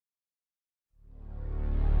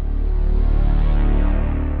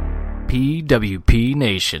PWP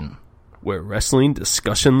Nation, where wrestling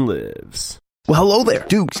discussion lives. Well, hello there.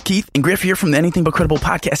 Dukes, Keith, and Griff here from the Anything But Credible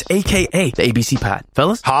podcast, a.k.a. the ABC Pod.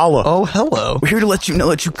 Fellas? Holla. Oh, hello. We're here to let you know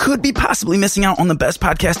that you could be possibly missing out on the best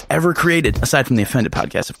podcast ever created, aside from the Offended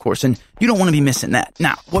podcast, of course, and you don't want to be missing that.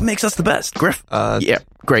 Now, what makes us the best? Griff? Yeah,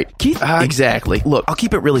 great. Keith? Exactly. Look, I'll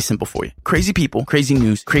keep it really simple for you. Crazy people, crazy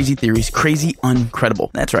news, crazy theories, crazy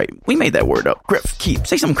uncredible. That's right. We made that word up. Griff, Keith,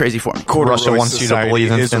 say something crazy for me. Russia wants you to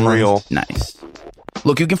believe in Finland. Real. Nice.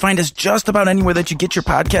 Look, you can find us just about anywhere that you get your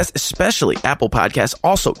podcasts, especially Apple Podcasts.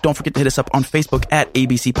 Also, don't forget to hit us up on Facebook at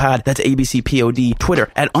ABC Pod. That's ABC POD. Twitter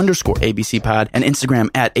at _ABC Pod. And Instagram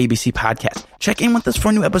at ABC Podcast. Check in with us for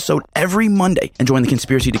a new episode every Monday and join the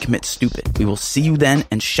conspiracy to commit stupid. We will see you then,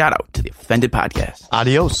 and shout out to the Offended Podcast.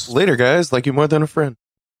 Adios. Later, guys. Like you more than a friend.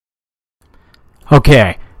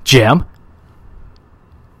 Okay, Jim?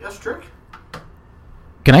 Yes, Trick?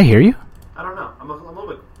 Can I hear you? I don't know. I'm a little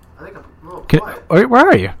bit... I think I'm a little Can, quiet. where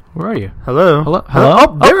are you? Where are you? Hello? Hello?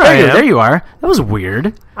 Oh, there I am. There you are. That was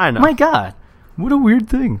weird. I know. Oh my God. What a weird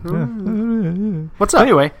thing. What's up?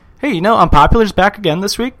 Anyway, hey, Unpopular's back again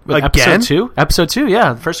this week with Again? episode 2. Episode 2,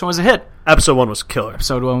 yeah. The first one was a hit. Episode 1 was killer.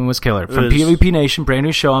 Episode 1 was killer. From was- PWP Nation, brand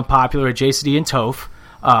new show, Unpopular with JCD and Toph.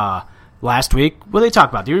 Last week, what did they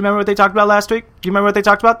talk about? Do you remember what they talked about last week? Do you remember what they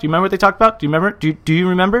talked about? Do you remember what they talked about? Do you remember? Do you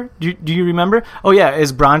remember? Do you remember? Oh, yeah.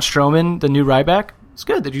 Is Braun Strowman the new Ryback? It's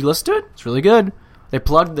good. Did you listen to it? It's really good. They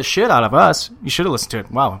plugged the shit out of us. You should have listened to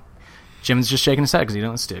it. Wow. Jim's just shaking his head because he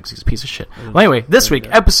didn't listen to it because he's a piece of shit. Well, anyway, this week,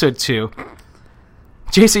 episode 2,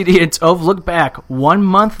 JCD and Toph look back 1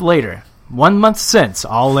 month later. 1 month since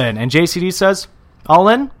All In. And JCD says, All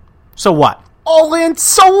In? So what? All in,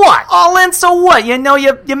 so what? All in, so what? You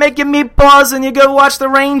make your meatballs and you go watch the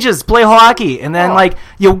Rangers play hockey. And then,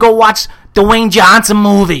 you go watch Dwayne Johnson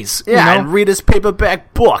movies. Yeah, and read his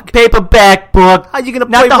paperback book. Paperback book. How you going to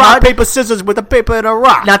play rock, paper, scissors with a paper and a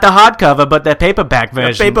rock? Not the hardcover, but the paperback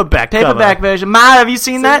version. Paperback version. Ma, have you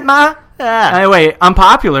seen that, Ma? Yeah. Anyway,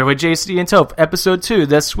 Unpopular with JCD and Toph, episode 2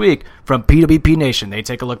 this week from PWP Nation. They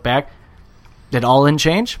take a look back. Did All In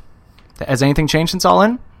change? Has anything changed since All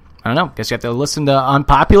In? I don't know. Guess you have to listen to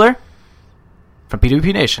Unpopular from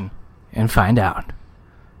PWP Nation and find out.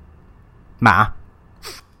 Ma.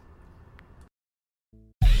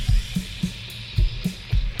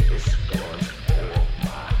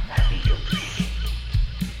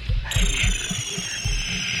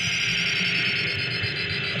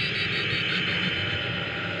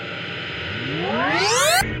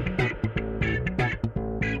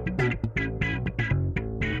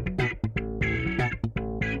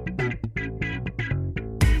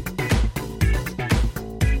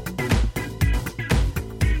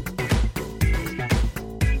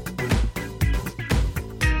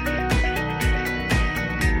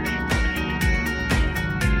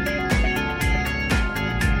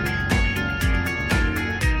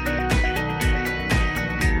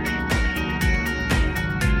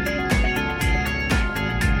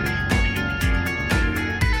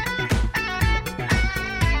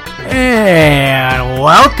 And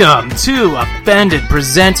welcome to Offended,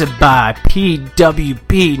 presented by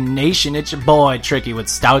PWP Nation. It's your boy, Tricky with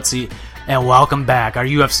Stoutsy. And welcome back, our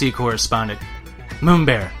UFC correspondent,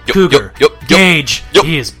 Moonbear, Cougar, Gage.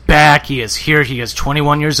 He is back, he is here, he is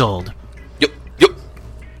 21 years old.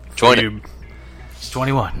 Join it. He's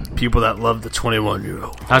 21. People that love the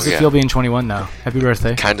 21-year-old. How's it feel being 21, though? Happy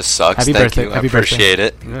birthday. Kind of sucks. Happy Thank birthday. you. Happy I appreciate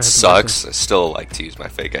it. Yeah, It sucks. I still like to use my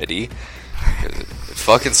fake ID. It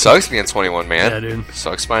fucking sucks being 21, man. Yeah, dude.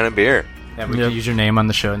 Sucks buying a beer. Yeah, we can use your name on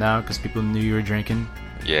the show now because people knew you were drinking.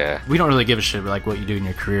 Yeah. We don't really give a shit like what you do in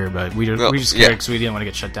your career, but we just care because we didn't want to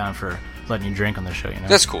get shut down for letting you drink on the show, you know?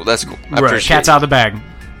 That's cool. I Right. appreciate Cat's it. out of the bag.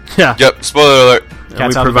 Yeah. Yep. Spoiler alert. Cat's we out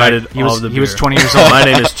of the provided bag. all of the beer. He was 20 years old. My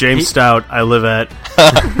name is James Stout. I live at...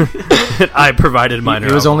 I provided mine.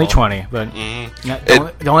 He was only 20, but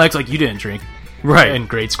don't act like you didn't drink Right. in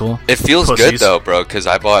grade school. It feels good, Pussies. though, bro, because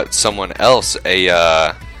I bought someone else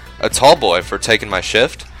a tall boy for taking my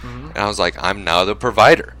shift, and I was like, I'm now the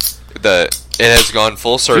provider. It has gone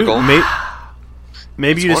full circle. Dude,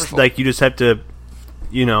 maybe It's you wonderful. you just have to,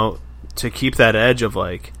 to keep that edge of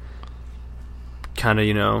kind of,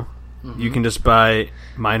 you can just buy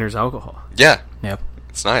minors alcohol. Yeah. Yep.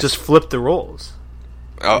 It's nice. Just flip the roles.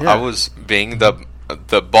 I was being the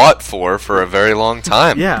bought for a very long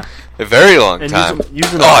time. Yeah. A very long And time.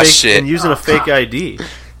 using Oh, a fake, shit. And using a fake ID. And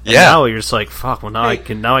Yeah. now you're just like, fuck. Well, now I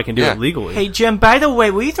can do Yeah. it legally. Hey, Jim, by the way,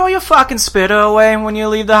 will you throw your fucking spitter away when you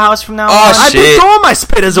leave the house from now on? Oh, I've been shit. throwing my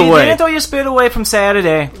spitters You away. didn't throw your spit away from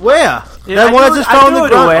Saturday. Where? That one I just fell on the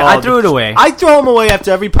ground. I threw it away. I throw them away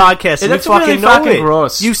after every podcast. And That's you fucking really know fucking it.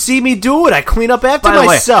 gross. You see me do it. I clean up after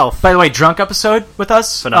myself. By the way, drunk episode with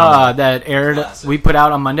us Phenomenal. that aired. We put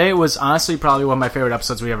out on Monday. It was honestly probably one of my favorite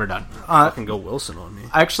episodes we ever done. Fucking go Wilson on me.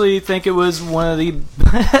 I actually think it was one of the.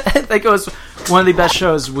 I think it was one of the best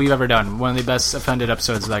shows we've ever done. One of the best offended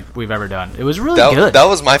episodes like we've ever done. It was really good. That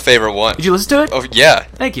was my favorite one. Did you listen to it? Oh yeah.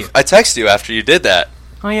 Thank you. I texted you after you did that.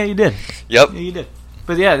 Oh yeah, you did. Yep. Yeah, you did.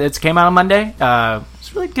 But yeah, it came out on Monday.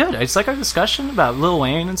 It's really good. It's like our discussion about Lil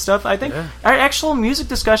Wayne and stuff. I think our actual music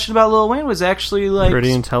discussion about Lil Wayne was actually like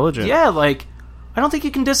Pretty intelligent. Yeah, like I don't think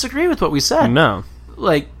you can disagree with what we said. No.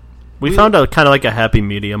 Like We found a kind of like a happy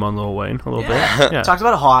medium on Lil Wayne a little bit. Yeah. Talked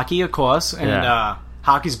about hockey, of course, and Yeah.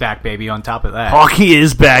 hockey's back, baby. On top of that, Hockey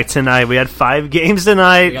is back tonight. We had 5 games we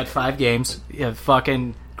tonight. got 5 games. Yeah,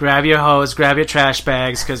 fucking grab your hose, grab your trash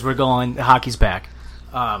bags, because we're going. Hockey's back.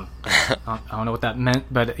 I don't know what that meant,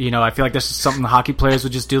 but I feel like this is something the hockey players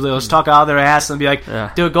would just do. They'll just talk out of their ass and be like,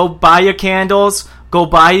 "Dude, go buy your candles, go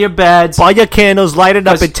buy your beds, Buy your candles, light it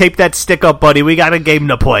up, and tape that stick up, buddy. We got a game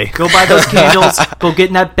to play. go buy those candles, go get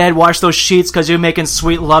in that bed, wash those sheets, because you're making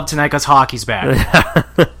sweet love tonight, because hockey's back."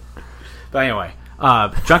 But anyway,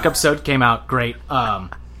 drunk episode came out great.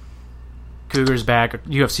 Cougar's back.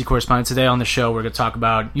 UFC correspondent today on the show. We're going to talk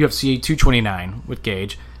about UFC 229 with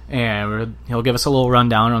Gage. And he'll give us a little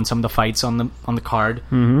rundown on some of the fights on the card.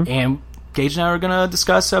 Mm-hmm. And Gage and I are going to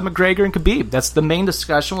discuss McGregor and Khabib. That's the main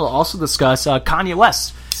discussion. We'll also discuss Kanye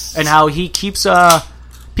West and how he keeps...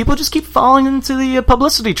 people just keep falling into the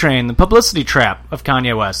publicity train, the publicity trap of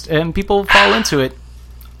Kanye West. And people fall into it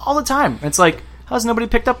all the time. It's like, how's nobody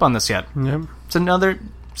picked up on this yet? Yep. It's another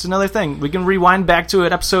thing. We can rewind back to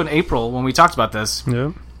an episode in April when we talked about this.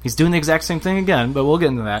 Yep. He's doing the exact same thing again, but we'll get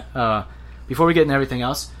into that. Before we get into everything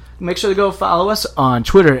else, make sure to go follow us on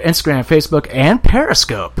Twitter, Instagram, Facebook, and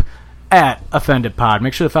Periscope at OffendedPod.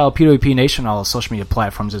 Make sure to follow PWP Nation on all social media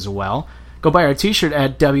platforms as well. Go buy our t-shirt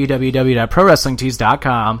at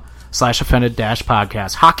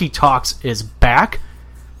www.prowrestlingtees.com/offended-podcast. Hockey Talks is back.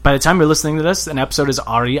 By the time you're listening to this, an episode is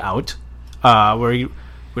already out. We're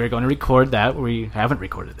going to record that. We haven't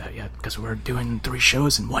recorded that yet because we're doing 3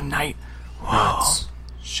 shows in one night. Whoa.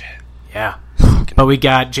 Shit. Yeah. But we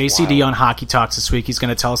got JCD on Hockey Talks this week. He's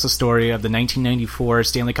going to tell us the story of the 1994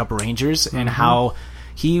 Stanley Cup Rangers and how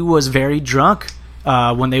he was very drunk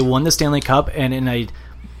when they won the Stanley Cup, and in a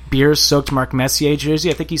beer-soaked Mark Messier jersey.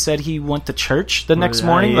 I think he said he went to church the next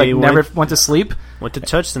morning, like never went to sleep. Went to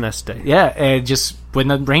church the next day. Yeah, and just with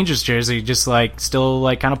the Rangers jersey, just like still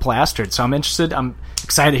like kind of plastered. So I'm interested. I'm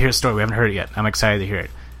excited to hear the story. We haven't heard it yet. I'm excited to hear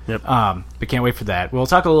it. Yep. But can't wait for that. We'll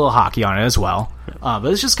talk a little hockey on it as well. But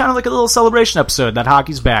it's just kind of like a little celebration episode that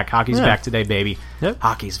hockey's back. Hockey's back today, baby. Yep.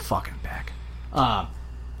 Hockey's fucking back.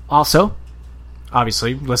 Also,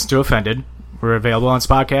 obviously, listen to Offended. We're available on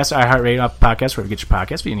Podcast, iHeartRadio Podcast, wherever you get your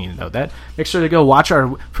podcast, but you need to know that. Make sure to go watch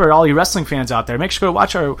for all you wrestling fans out there, make sure to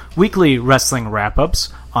watch our weekly wrestling wrap-ups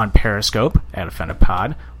on Periscope at Offended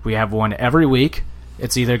Pod. We have one every week.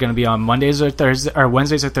 It's either going to be on Mondays or Thursdays, or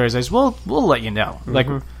Wednesdays or Thursdays. We'll let you know. Mm-hmm. Like,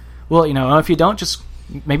 well, if you don't, just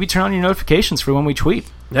maybe turn on your notifications for when we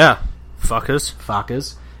tweet. Yeah.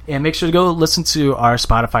 Fuckers. And make sure to go listen to our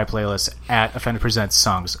Spotify playlist at Offended Presents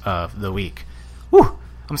Songs of the Week. Woo!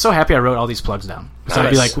 I'm so happy I wrote all these plugs down. So I'd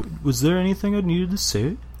be like, was there anything I needed to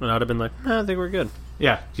say? And I'd have been like, I think we're good.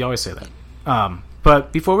 Yeah, you always say that.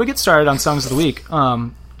 But before we get started on Songs of the Week,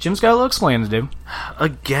 Jim's got a little explaining to do.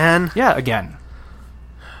 Again? Yeah, again.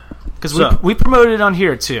 Because we promoted it on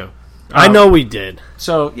here, too. I know we did.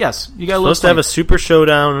 So, yes, you got a little supposed to have a Super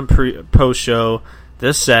Showdown post-show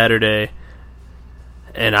this Saturday,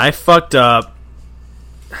 and I fucked up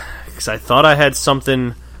because I thought I had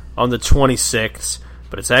something on the 26th,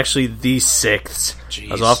 but it's actually the 6th. Jeez.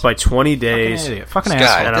 I was off by 20 days. Fucking This guy.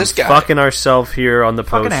 asshole. And This I'm guy. fucking ourselves here on the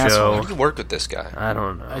Fucking post-show. I can work with this guy. I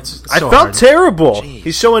don't know. It's I so felt hard. terrible. Jeez.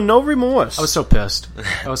 He's showing no remorse. I was so pissed.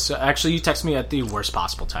 Actually, you texted me at the worst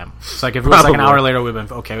possible time. It's like if it was like an hour later, we'd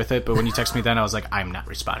been okay with it. But when you text me then, I was like, I'm not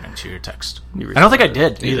responding to your text. I don't think I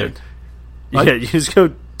did either. Yeah, you just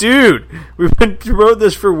go, dude, we've been wrote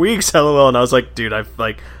this for weeks, LOL. And I was like, dude, I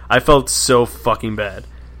felt so fucking bad.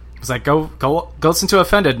 It's like go listen to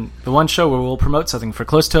Offended, the one show where we'll promote something for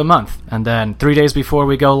close to a month, and then 3 days before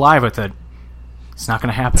we go live with it, it's not going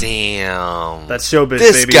to happen. Damn. That's showbiz,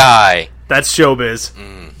 this baby. guy. That's showbiz.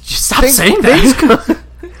 Just stop saying that.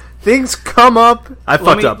 Things come up. I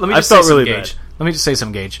fucked up. I felt really bad. Let me just say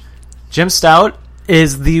something, Gage. Jim Stout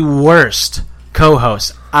is the worst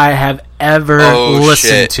co-host I have ever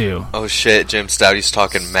listened to. Oh shit, Jim Stout, he's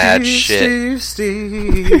talking mad shit.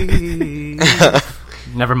 Steve.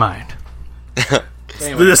 Never mind.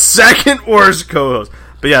 Anyway. The second worst co-host.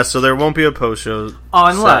 But yeah, so there won't be a post show.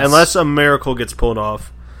 Unless a miracle gets pulled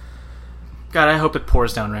off. God, I hope it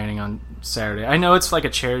pours down raining on Saturday. I know it's like a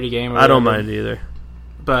charity game. Or I don't whatever, mind either.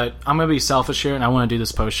 But I'm going to be selfish here, and I want to do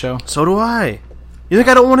this post show. So do I. You think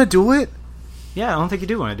I don't want to do it? Yeah, I don't think you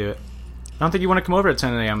do want to do it. I don't think you want to come over at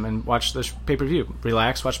 10 a.m. and watch the pay-per-view.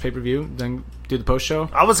 Relax, watch pay-per-view, then do the post show.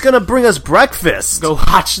 I was going to bring us breakfast. Go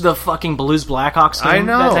watch the fucking Blues Blackhawks game I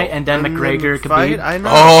know. that night, and then McGregor could fight. be... I know.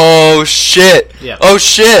 Oh, shit. Yeah. Oh,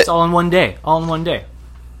 shit. It's all in one day. All in one day.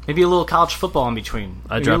 Maybe a little college football in between.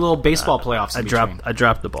 Maybe a little baseball playoffs in between. I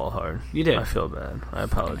dropped the ball hard. You did. I feel bad. I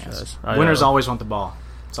apologize. Winners always want the ball.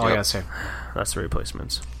 That's all I gotta say. That's the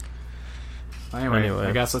replacements. Anyway,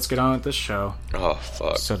 I guess let's get on with this show. Oh,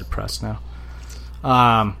 fuck. So depressed now.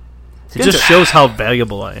 It just shows how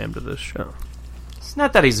valuable I am to this show. It's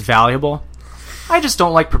not that he's valuable. I just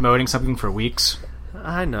don't like promoting something for weeks.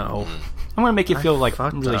 I know. I'm gonna make you feel like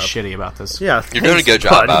fucked really up. shitty about this. Yeah, You're doing a good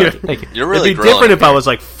job about it. Thank you. You're really It'd be different if I was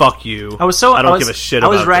like, "Fuck you." I don't give a shit. I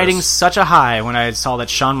was about riding this. such a high when I saw that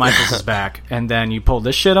Shawn Michaels is back, and then you pulled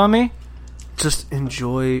this shit on me. Just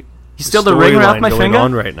enjoy. You steal the ring off my finger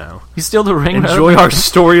on right now. You steal the ring. Enjoy our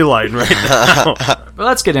storyline right now. Well,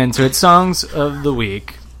 let's get into it. Songs of the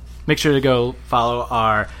week. Make sure to go follow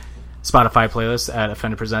our Spotify playlist at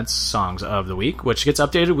Offender Presents Songs of the Week, which gets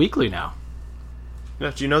updated weekly now.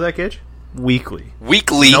 Yeah, do you know that, Gage? Weekly.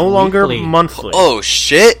 No longer Weekly. monthly. Oh,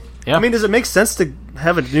 shit. Yeah. I mean, does it make sense to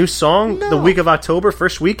have a new song the week of October,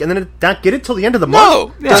 first week, and then not get it till the end of the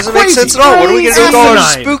month? No. Doesn't make sense at all. What are we going to do with all our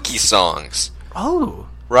spooky songs? Oh,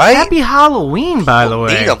 Right? Happy Halloween, by the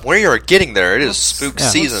way. Need 'em. We are getting there. It is spook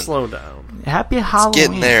season. Slow down. Happy Halloween.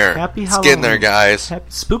 Getting there. Happy It's Halloween. getting there, guys. Happy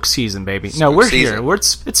spook season, baby. Spook No, we're season. here.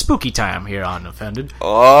 It's spooky time here on Offended.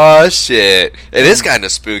 Oh, shit. It is kind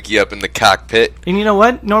of spooky up in the cockpit. And you know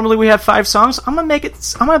what? Normally we have 5 songs. I'm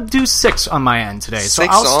gonna do 6 on my end today. So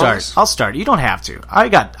 6 I'll songs? start. I'll start. You don't have to. I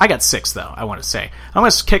got 6 though. I want to say. I'm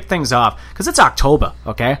gonna kick things off because it's October.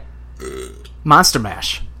 Okay. Monster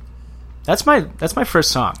Mash. That's my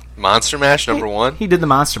first song. Monster Mash number 1? He did the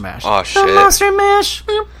Monster Mash. Oh, shit. The Monster Mash.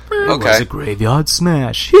 It was Okay. a graveyard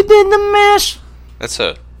smash. He did the mash. That's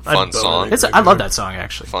a fun song. I love that song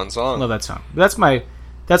actually. Fun I song. love that song. That's my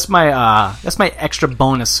extra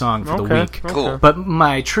bonus song for the week. Cool. But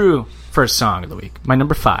my true first song of the week, my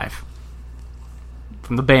number 5,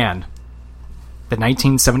 from the band, the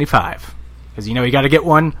 1975. Because you got to get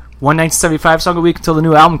one 1975 song a week until the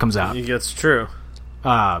new album comes out. That's true.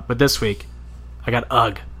 But this week, I got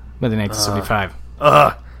Ugh by the 1975.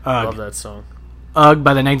 Ugh. Love that song. Ugh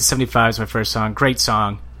by the 1975 is my first song. Great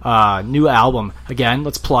song. New album. Again,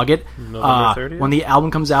 let's plug it. November 30th? When the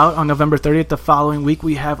album comes out on November 30th, the following week,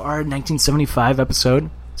 we have our 1975 episode.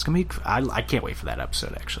 It's going to be... I can't wait for that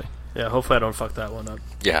episode, actually. Yeah, hopefully I don't fuck that one up.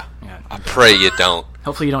 Yeah. Yeah. I pray you don't.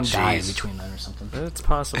 Hopefully you don't die in Jeez. between then or something. It's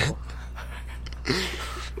possible.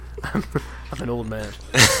 I'm an old man.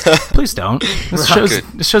 Please don't.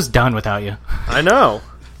 This show's done without you. I know.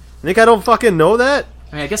 Think I don't fucking know that?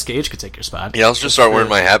 I mean, I guess Gage could take your spot. Yeah, I'll just start wearing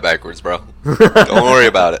my hat backwards, bro. Don't worry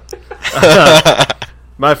about it.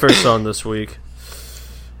 My first song this week.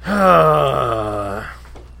 God,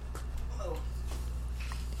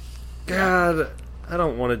 I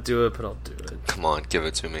don't want to do it, but I'll do it. Come on, give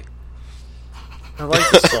it to me. I like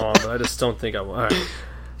the song, but I just don't think I want. Right.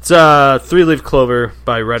 It's 3 Leaf Clover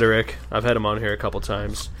by Rhetoric. I've had him on here a couple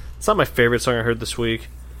times. It's not my favorite song I heard this week,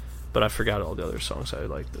 but I forgot all the other songs I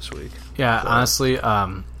liked this week. Yeah, honestly,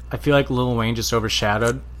 I feel like Lil Wayne just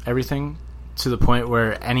overshadowed everything to the point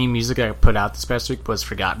where any music I put out this past week was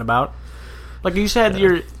forgotten about. Like, you had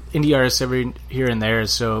your indie artists every here and there,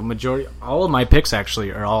 so all of my picks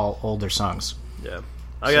actually are all older songs. Yeah,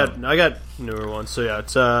 I got newer ones. So yeah,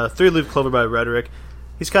 it's 3 Leaf Clover by Rhetoric.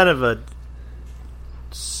 He's kind of a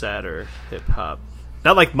sadder hip hop,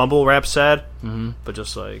 not like mumble rap sad, but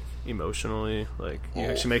just like emotionally, like it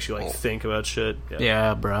actually makes you like think about shit.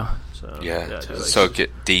 Yeah, bro. So, Yeah. dude, So like,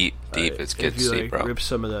 get deep. It if gets you deep, like bro. rip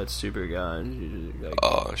some of that super gun, you like,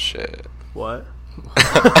 Oh, shit. what?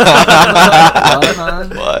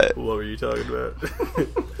 What? What were you talking about?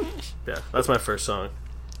 Yeah, that's my first song.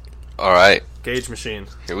 All right. Gauge Machine.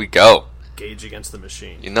 Here we go. Gauge Against the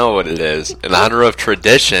Machine. You know what it is. In honor of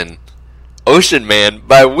tradition, Ocean Man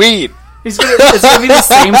by Ween. It's gonna be the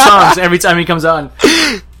same songs every time he comes on.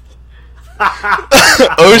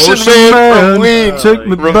 Ocean Man from Ween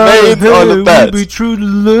remains on the best. Be true to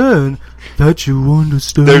learn that you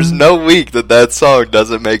understand. There's no week that song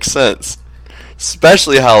doesn't make sense.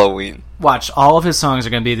 Especially Halloween. Watch, all of his songs are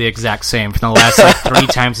going to be the exact same from the last 3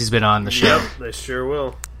 times he's been on the show. Yep, they sure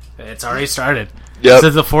will. It's already started. Yep. This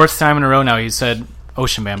is the 4th time in a row now he said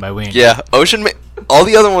Ocean Man by Ween. Yeah, Ocean Man. All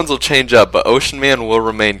the other ones will change up, but Ocean Man will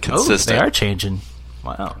remain Oh, consistent. they are changing.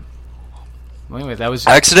 Wow. Anyway, that was.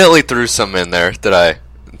 I accidentally threw some in there that I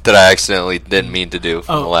accidentally didn't mean to do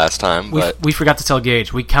from the last time. But We forgot to tell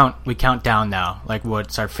Gage. We count down now. Like,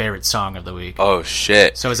 what's our favorite song of the week? oh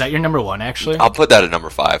shit! So is that your number one, actually? I'll put that at number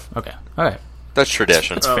 5. Okay. All right. That's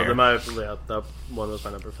tradition. Oh, fair. that one was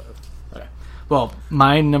my number 5. Okay. Well,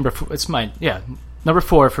 my number 4. It's my number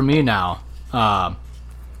 4 for me now.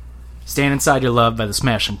 "Stand Inside Your Love" by the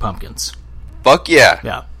Smashing Pumpkins. Fuck yeah!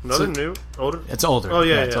 Yeah. Another new, older. It's older. Oh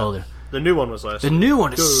yeah, it's older. The new one was last. The new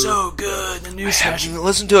one is so good. The new I haven't Smashing. even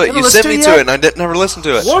listened to it. haven't You listened sent me to it to yet? it, and I never listened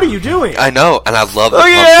to it. What are you doing? I know, and I love the Oh,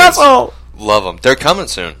 you Pumpkins. asshole! Love them. They're coming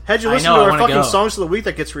soon. Had you I listened know, to I our wanna fucking go. songs of the week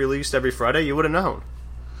that gets released every Friday, you would have known.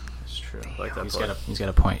 It's true. Like that He's play. got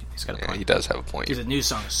a point. He's got a Yeah, point. he does have a point. Dude, the new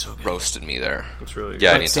song is so good. Roasted me there. It's really Yeah,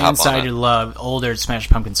 I good. need to Stand hop Inside on Your that. Love, older Smash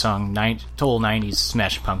Pumpkin song, total 90s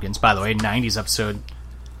Smash Pumpkins. By the way, 90s episode.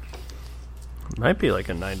 Might be like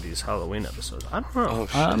a '90s Halloween episode. I don't know.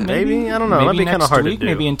 Oh, shit. Maybe I don't know. That'd be kind of next hard week, to do.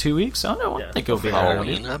 Maybe in 2 weeks. I don't know. I Yeah, think it'll be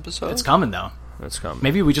Halloween there. episode? It's coming though. That's coming.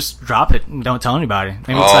 Maybe we just drop it and don't tell anybody.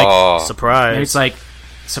 Maybe it's Oh. like Surprise. maybe it's like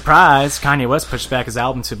surprise. Kanye West pushed back his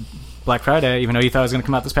album to Black Friday, even though you thought it was going to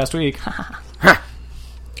come out this past week.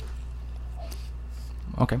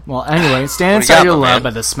 Okay. Well, anyway, "Stand What do you Inside got, Your my Love" man? by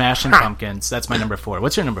the Smashing Pumpkins. That's my number 4.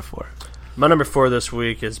 What's your number 4? My number 4 this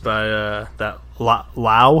week is by that Lau,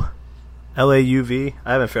 Lauv. I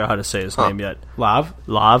haven't figured out how to say his name yet. Love.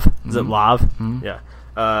 Lav. Is it Lav?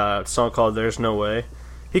 Yeah. Song called "There's No Way."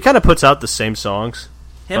 He kind of puts out the same songs.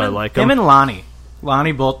 But I like him him. and Lonnie.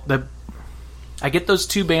 Lonnie both. I get those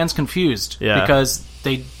two bands confused Yeah. because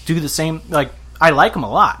they do the same. Like, I like them a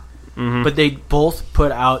lot, but they both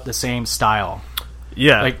put out the same style.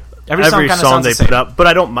 Yeah, Like, every song kinda song sounds they the same. put out, but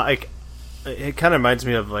I don't like. It kind of reminds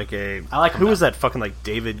me of like a. I like 'em who was though. that fucking like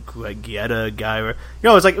David Guetta guy? It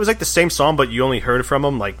was like the same song, but you only heard from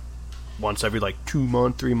him like once every like 2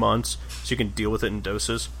 months, 3 months, so you can deal with it in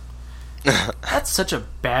doses. That's such a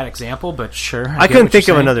bad example, but sure. I get couldn't what think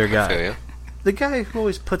you're of saying. another I feel guy. you. The guy who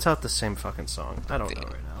always puts out the same fucking song. I don't know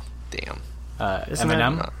right now. Damn. Isn't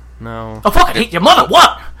Eminem. that- No, Oh fuck! I hate your mother.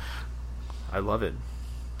 What? I love it.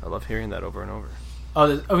 I love hearing that over and over.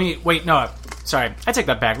 Oh, I mean, wait, no. Sorry, I take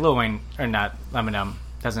that back. Lil Wayne, or not, Eminem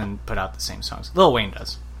doesn't put out the same songs. Lil Wayne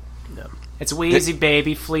does. Yeah. It's Wheezy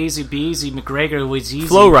Baby, Fleazy Beezy, McGregor was easy.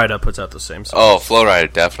 Flow Rida puts out the same song. Oh, Flow Rider,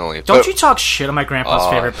 definitely. Don't But- you talk shit on my grandpa's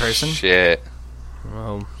Oh, favorite person. Shit.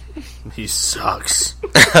 Well, he sucks.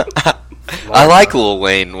 I like Lil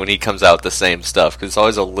Wayne when he comes out with the same stuff because it's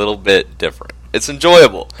always a little bit different. It's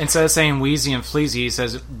enjoyable. Instead of saying Wheezy and Fleazy, he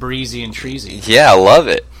says Breezy and Treezy. Yeah, I love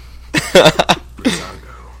it.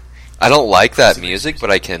 I don't like that music, but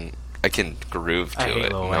I can groove I to hate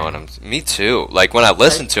it. Lil You know Wayne. what me too. Like when I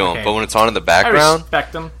listen to him, okay. but when it's on in the I background,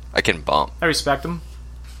 respect him. I can bump. I respect him.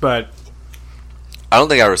 But I don't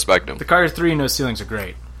think I respect him. the Carter 3 and No Ceilings are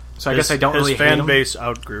great. So I guess I don't his really hate fan him. base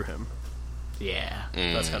outgrew him. Yeah.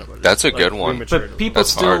 That's kind of what it That's is. a good we one. matured But people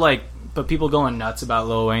That's still hard. like... But people going nuts about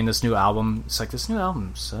Lil Wayne, this new album. It's like, this new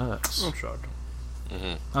album sucks. I'm shocked.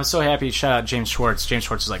 I was so happy. Shout out James Schwartz. James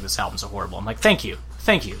Schwartz is like, this album's horrible. I'm like, thank you.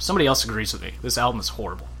 Thank you. Somebody else agrees with me. This album is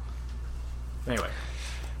horrible. Anyway.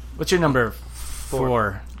 What's your number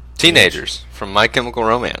 4? Teenagers from My Chemical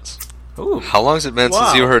Romance. Ooh. How long has it been since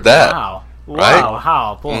Wow. you heard that? Wow. Right? Wow.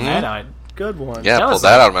 How? Pulling that out. Good one. Yeah, That pulled was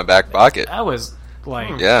that a- out of my back pocket. That was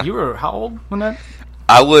like... Yeah. You were how old when that...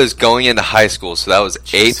 I was going into high school, so that was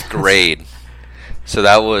 8th grade. So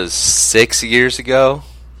that was 6 years ago.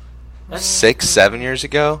 6, 7 years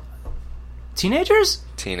ago. Teenagers?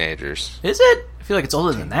 Teenagers. Is it? I feel like it's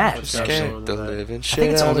older than that. Scared to live in I shit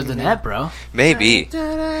think it's out older of than me. that, bro. I Maybe.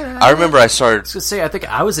 I remember I started. was gonna say, I think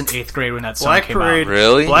I was in 8th grade when that song Black came Parade. out.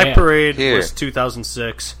 Really? Black Yeah. Parade Here. was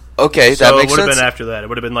 2006. Okay, So that it makes would have sense. been after that. It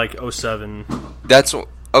would have been like 07, That's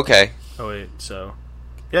okay. 08. So,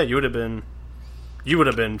 yeah, you would have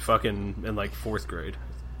been fucking in like 4th grade.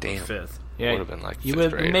 Damn. 5th. Yeah, Would have been like you 5th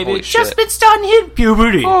would grade. maybe Holy just shit. been starting hitting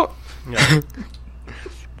puberty. Oh, Yeah.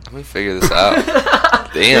 let me figure this out.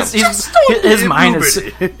 Damn. His mind is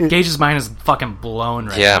Gage's mind is fucking blown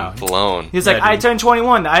right Yeah, now. I'm blown. He's like, Yeah, I dude. turned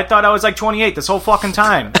 21. I thought I was like 28 this whole fucking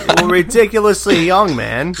time. well, ridiculously young,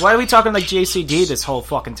 man. Why are we talking like JCD this whole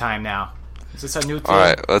fucking time now? Is this a new thing? All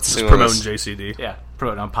right, let's see. what Promoting this- JCD. Yeah,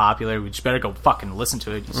 promote unpopular. We just better go fucking listen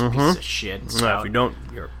to it. You piece of shit. It's No, out. if you don't,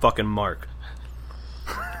 you're a fucking mark.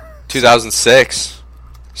 2006.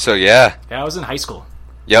 So yeah. Yeah, I was in high school.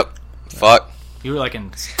 Yep. Fuck. You were like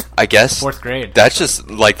in I guess 4th grade. that's just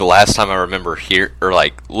like the last time I remember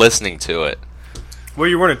listening to it. Well,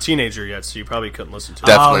 you weren't a teenager yet, so you probably couldn't listen to it.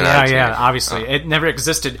 Definitely not a yeah, teenager. obviously. It never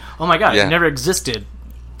existed. Oh my god, Yeah. it never existed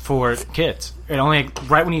for kids. It only,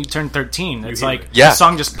 right when you turn 13, it's like, Yeah. the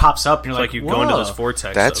song just pops up, and you're It's like you whoa. go into this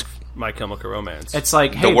vortex That's- of My Chemical Romance. It's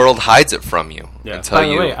like, hey, The world hides it from you Yeah. until by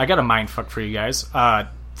the you. way, I got a mind fuck for you guys. The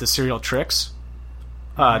cereal Trix.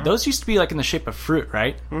 Those used to be like in the shape of fruit,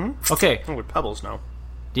 right? Mm-hmm. Okay, Oh, with Pebbles now.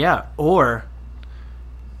 yeah. Or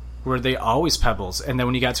were they always Pebbles? And then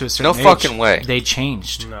when you got to a certain No age, fucking way. they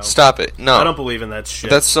changed. No. Stop it! No, I don't believe in that shit.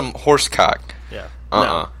 that's some horse cock. yeah. Uh-uh.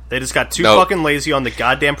 No. They just got too No. fucking lazy on the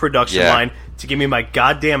goddamn production Yeah. line to give me my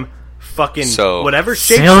goddamn fucking So- whatever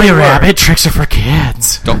shape Silly they were. rabbit tricks are for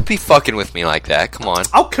kids. Don't be fucking with me like that. Come on,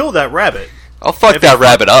 I'll kill that rabbit. I'll fuck that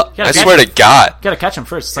rabbit up. Yeah, I catch swear it. to God. Gotta catch them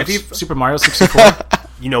first. It's like If you- Super Mario 64.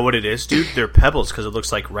 You know what it is, dude? They're Pebbles because it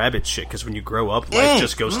looks like rabbit shit. Because when you grow up, life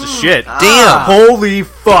just goes to shit. Damn. Holy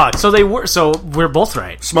fuck! So they were. So we're both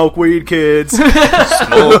right. Smoke weed, kids.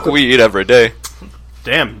 Smoke weed every day.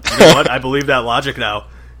 Damn, you know what? I believe that logic now.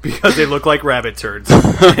 Because they look like rabbit turds.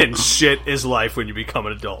 And shit is life when you become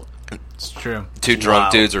an adult. It's true. Two drunk Wow.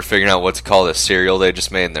 dudes are figuring out what to call this cereal they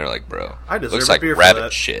just made, and they're like, "Bro, I deserve looks a like beer for rabbit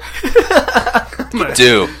that." shit." I'm gonna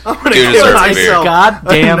Do kill deserve a beer. myself.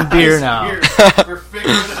 Goddamn beer now. We're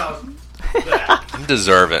figuring out. You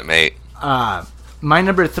deserve it, mate. My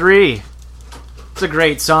number 3. It's a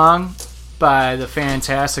great song by the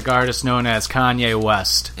fantastic artist known as Kanye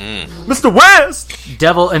West. Mr. West!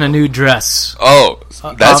 Devil in a New Dress. Oh,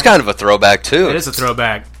 that's kind of a throwback too. It is a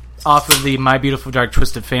throwback. Off of the My Beautiful Dark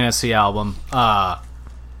Twisted Fantasy album.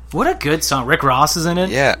 What a good song. Rick Ross is in it.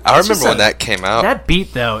 Yeah, I It's just remember when a- that came out. That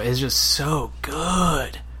beat, though, is just so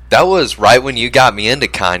good. That was right when you got me into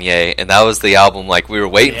Kanye, and that was the album like we were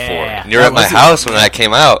waiting for. Yeah. And you were at my was it. house when that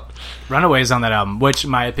came out. Runaway's on that album, which, in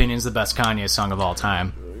my opinion, is the best Kanye song of all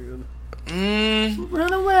time.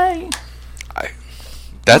 Runaway.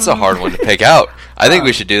 That's a hard one to pick out. I think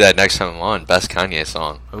we should do that next time I'm on. Best Kanye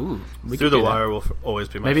song. Ooh. we Through could the do that. Wire will always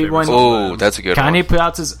be my Maybe favorite when- song. Oh, that's a good Kanye one. put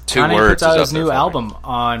out his Two Kanye words puts out is his up there new for me. album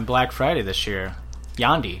on Black Friday this year,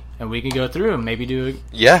 Yandi, and we can go through and maybe do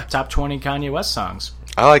Yeah, top 20 Kanye West songs.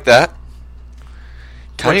 I like that.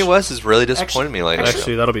 Kanye Which- West has really disappointed me lately.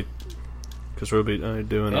 Actually, that'll be... Because we'll be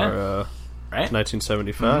doing Yeah. our Right?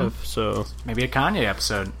 1975, so... Maybe a Kanye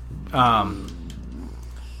episode.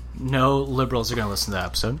 No liberals are going to listen to that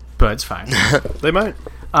episode, but it's fine. They might.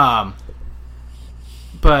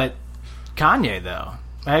 But Kanye, though,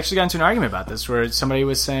 I actually got into an argument about this where somebody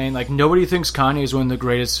was saying, like, nobody thinks Kanye is one of the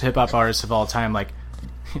greatest hip-hop artists of all time. Like,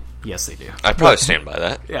 yes, they do. I'd probably stand by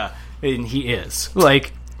that. Yeah, and he is.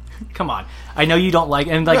 Like, come on. I know you don't like...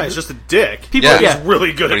 And like, Yeah, he's just a dick. people, Yeah. yeah, He's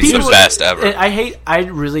really good But at he's the music. best ever. And I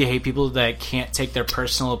really hate people that can't take their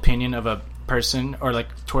personal opinion of a person or like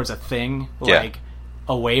towards a thing Yeah. like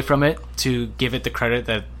away from it to give it the credit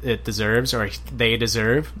that it deserves or they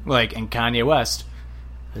deserve. Like, and Kanye West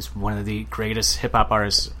is one of the greatest hip hop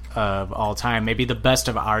artists of all time, maybe the best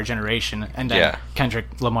of our generation. And then Yeah. Kendrick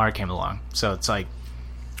Lamar came along, so it's like,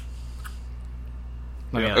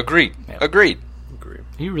 Agreed. Yeah. Agreed. Agree.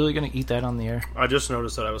 Are you really gonna eat that on the air? I just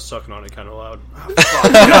noticed that I was sucking on it kind of loud.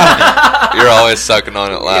 You're always sucking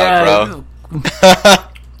on it loud, bro.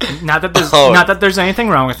 Not that there's Oh. not that there's anything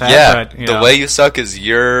wrong with that. Yeah, but, you the know. way you suck is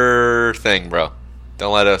your thing, bro.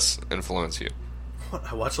 Don't let us influence you.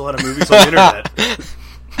 I watch a lot of movies on the internet.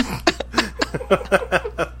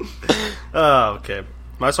 Oh, okay.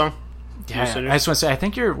 My song? Yeah, Consider- I just want to say, I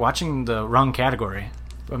think you're watching the wrong category.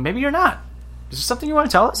 But maybe you're not. Is there something you want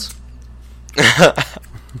to tell us?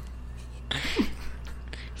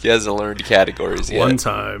 He hasn't learned categories yet. One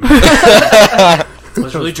time. I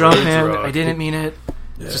was really drunk, man. drunk. I didn't mean it.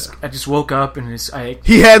 I just woke up and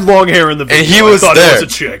He had long hair in the video. And he was I thought there. it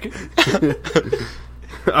was a chick.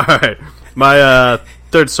 Alright. My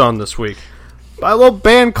third song this week. By a little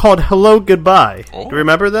band called Hello Goodbye. Oh. Do you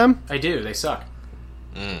remember them? I do. They suck.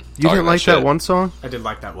 You Talking didn't about like that shit. one song? I did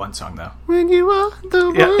like that one song, though. When you are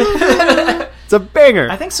the one. It's a banger.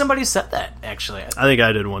 I think somebody said that, actually. I think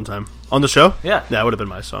I did one time. On the show? Yeah. That would have been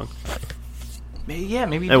my song. Maybe, yeah,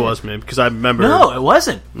 maybe you It did. was me, because I remember... No, it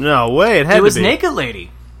wasn't. No way, it had It was to be. Naked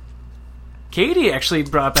Lady. Katie actually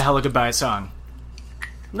brought up a Hello Goodbye song.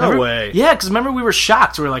 No Remember? way. Yeah, because remember we were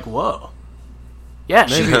shocked. We were like, whoa. Yeah,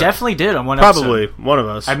 she Maybe. definitely did on one Probably. episode. One of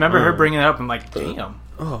us. I remember her bringing it up. I'm like, damn.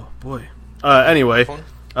 Oh, boy. Anyway,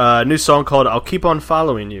 new song called I'll Keep On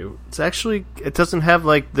Following You. It's actually... It doesn't have,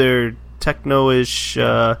 like, their techno-ish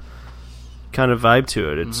kind of vibe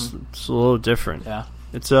to it. It's a little different. Yeah,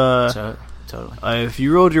 It's, so, totally. if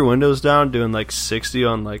you rolled your windows down doing, like, 60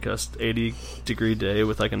 on, like, a 80-degree day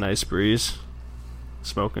with, like, a nice breeze,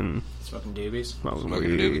 smoking Smoking doobies. Smoking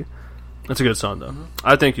doobie. That's a good song, though.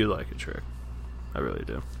 I think you like it, Trick. I really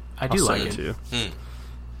do. I do like it it. to you.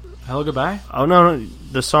 Hello, goodbye. Oh no,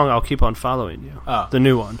 the song "I'll Keep on Following You." Oh. The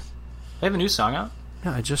new one. They have a new song out.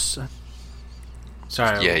 Yeah, I just.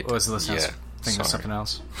 Sorry, Yeah, I was listening. yeah, Thinking of sorry. something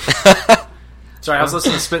else. Sorry, I was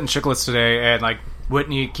listening to Spittin' Chicklets today, and like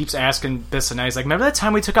Whitney keeps asking this and that. He's like, "Remember that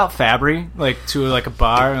time we took out Fabry to like a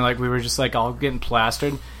bar and like we were just like all getting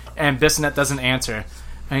plastered?" And Bissonette doesn't answer,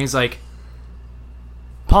 and he's like,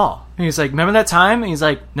 "Paul," and he's like, "Remember that time?" And he's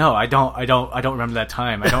like, "No, I don't remember that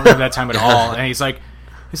time. I don't remember that time at all." And he's like,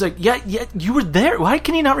 "Yeah, you were there. Why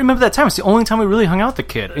can you not remember that time? It's the only time we really hung out with the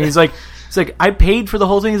kid." And he's like, "I paid for the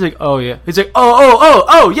whole thing." He's like, "Oh yeah." He's like,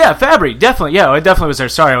 "Oh yeah, Fabry, definitely. Yeah, I definitely was there.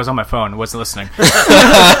 Sorry, I was on my phone. I wasn't listening."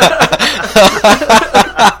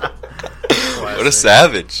 What a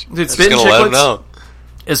savage! Dude, Just Spittin' gonna let him Chicklets know.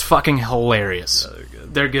 is fucking hilarious.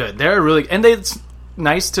 They're good. They're really, and it's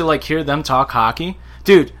nice to like hear them talk hockey.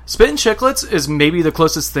 Dude, Spittin' Chicklets is maybe the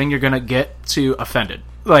closest thing you're gonna get to Offended.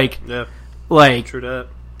 Like, Yeah, like true that.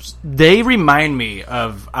 they remind me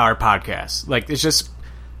of our podcast. Like, it's just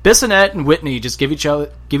Bissonette and Whitney just give each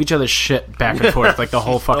other shit back and forth like the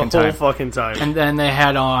whole fucking The whole time. fucking time. And then they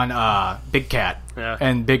had on Big Cat, Yeah.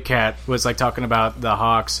 and Big Cat was like talking about the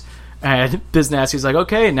Hawks. And Biz Nasty's like,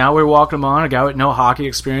 okay, now we're walking him on a guy with no hockey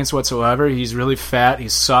experience whatsoever. He's really fat, he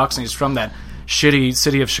sucks, and he's from that shitty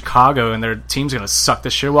city of Chicago, and their team's gonna suck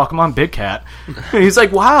this shit. Welcome on, Big Cat. And he's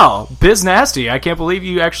like, wow, Biz Nasty, I can't believe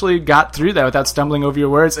you actually got through that without stumbling over your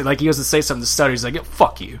words. And like he goes to say something to stutter, he's like, yeah,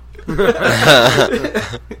 fuck you.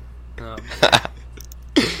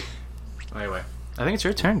 Anyway, I think it's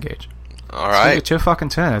your turn, Gage. All I think right. it's your fucking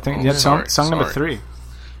turn. I think Oh, you have song sorry. number 3.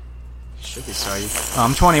 Should be sorry.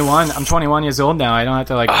 I'm 21. I'm 21 years old now. I don't have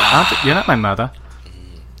to like. You're not my mother.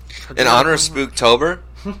 In honor of Spooktober,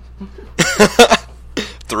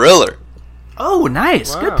 Thriller. Oh,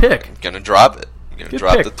 nice. Wow. Good pick. Gonna drop it. Gonna Good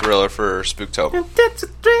drop pick. the Thriller for Spooktober. That's a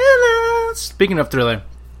Thriller. Speaking of Thriller,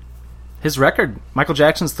 his record, Michael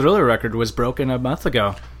Jackson's Thriller record, was broken a month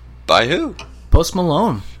ago. By who? Post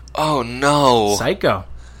Malone, Oh no! Psycho,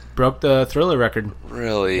 broke the Thriller record.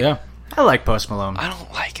 Really? Yeah, I like Post Malone. I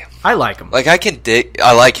don't like him. I like him. Like I can dig.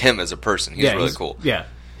 I like him as a person. He's really cool. Yeah,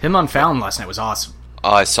 him on Fallon last night was awesome.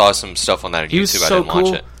 Oh, I saw some stuff on that on He was YouTube. I so didn't cool.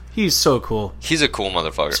 watch it. He's so cool. He's a cool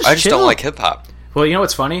motherfucker. Just I just chill. don't like hip hop. Well, you know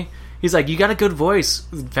what's funny? He's like, you got a good voice.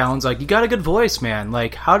 Fallon's like, you got a good voice, man.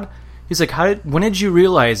 Like, when did you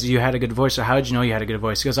realize you had a good voice, or how did you know you had a good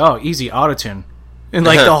voice? He goes, oh, easy, autotune. And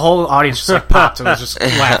like the whole audience just like popped and was just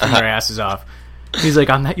laughing their asses off. He's like,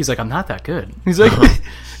 I'm not that good. He's like,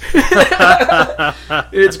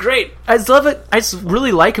 it's great. I just love it. I just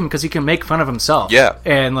really like him because he can make fun of himself. Yeah.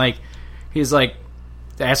 And like, he's like,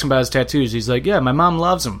 ask him about his tattoos. He's like, yeah, my mom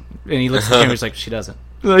loves them. And he looks at the camera. He's like, she doesn't.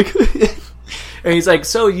 Like, and he's like,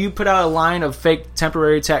 so you put out a line of fake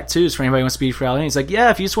temporary tattoos for anybody who wants to be for Halloween? He's like,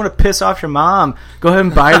 yeah, if you just want to piss off your mom, go ahead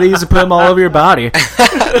and buy these and put them all over your body.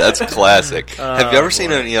 That's classic. Have you ever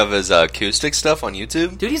seen any of his acoustic stuff on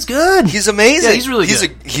YouTube? Dude, he's good. He's amazing. Yeah, he's really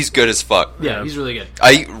good. He's good as fuck. Yeah, he's really good.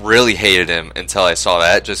 I really hated him until I saw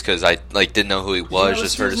that, just because I like didn't know who he was. listen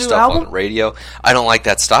Just to heard his his new stuff on album? the radio. I don't like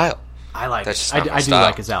that style. I like That's it. just not my I do style.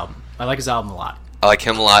 like his album. I like his album a lot. I like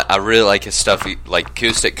him a lot. I really like his stuff, like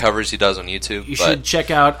acoustic covers he does on YouTube. You but should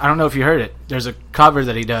check out, I don't know if you heard it, there's a cover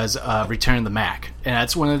that he does of Return the Mac. And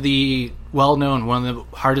that's one of the well-known, one of the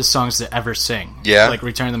hardest songs to ever sing. Yeah? Like,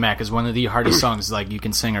 Return the Mac is one of the hardest songs like you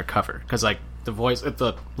can sing or cover. Because, like, the voice, at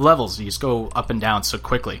the levels, you just go up and down so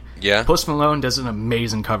quickly. Yeah? Post Malone does an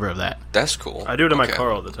amazing cover of that. That's cool. I do it in my Okay.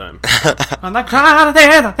 car all the time. On the ground,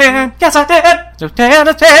 yes I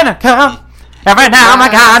did. Come. Every now and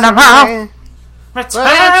again, I'm wrong. Return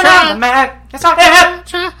the Mac, yes I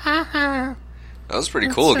did. That was pretty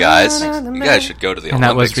cool, guys. You guys should go to the And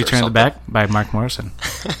that was Olympics or Return the something. Back by Mark Morrison.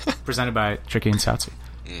 Presented by Tricky and Soutsy.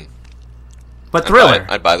 But Thriller.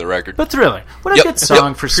 I'd buy the record. But Thriller. What a Yep. good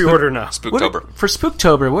song for Pre-order now. Spooktober. For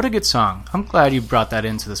Spooktober, what a good song. I'm glad you brought that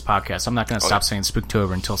into this podcast. I'm not going to stop saying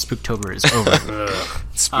Spooktober until Spooktober is over.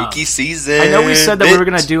 Spooky season. I know we said that we were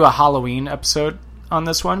going to do a Halloween episode on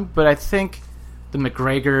this one, but I think the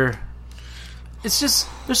McGregor... It's just...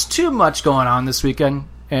 There's too much going on this weekend,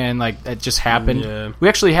 and, like, it just happened. Yeah. We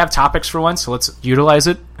actually have topics for once, so let's utilize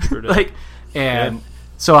it.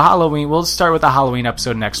 So Halloween, we'll start with the Halloween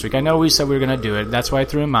episode next week. I know we said we were going to do it. That's why I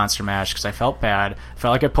threw in Monster Mash, because I felt bad. I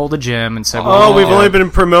felt like I pulled a gym and said, Oh, we've only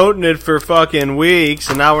been promoting it for fucking weeks,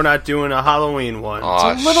 and now we're not doing a Halloween one.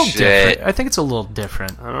 Aw, It's a little shit. different. I think it's a little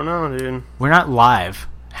different. I don't know, dude. We're not live,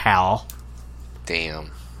 Hal.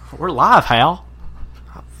 Damn. We're live, Hal.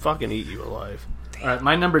 I'll fucking eat you alive. All right,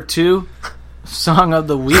 my number 2 song of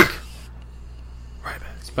the week.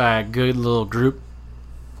 It's by a good little group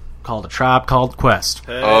called A Tribe Called Quest.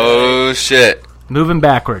 Oh shit! Moving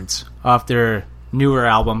Backwards off their newer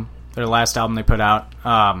album, their last album they put out.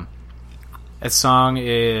 That song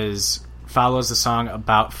follows the song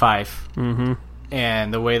About Fife,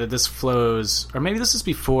 and the way that this flows, or maybe this is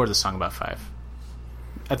before the song About Fife.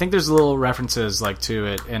 I think there's little references like to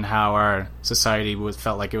it and how our society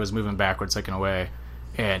felt like it was moving backwards, like in a way.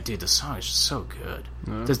 And dude, the song is just so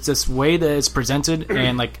good. This way that it's presented,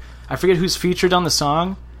 and like I forget who's featured on the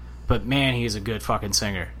song, but man, he's a good fucking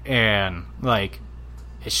singer, and like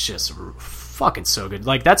it's just fucking so good.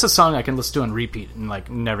 Like that's a song I can listen to on repeat and like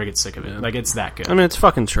never get sick of it. Like it's that good. I mean, it's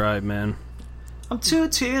fucking Tribe, man. I'm 2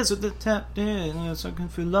 tears with the tapped in, so I can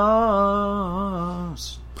feel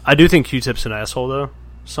lost. I do think Q-Tip's an asshole, though,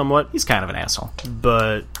 somewhat. He's kind of an asshole,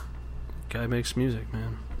 but guy makes music,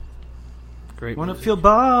 man. Great. Wanna music. feel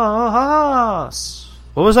boss?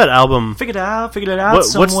 What was that album? Figured it out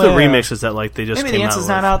somewhere. What's the remixes that like they just Maybe came the answer's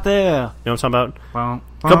out not with? out there. You know what I'm talking about?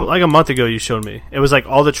 Well, Like a month ago, you showed me. It was like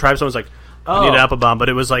all the Tribe songs, like I Need an Oh. Applebaum, but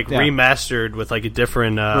it was like Yeah. remastered with like a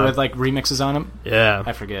different. with like remixes on him. Yeah,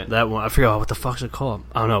 I forget. that one. I forget what the fuck's it called.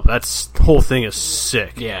 I don't know. But the whole thing is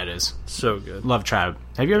sick. Yeah, it is. So good. Love Tribe.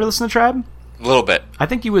 Have you ever listened to Tribe? A little bit. I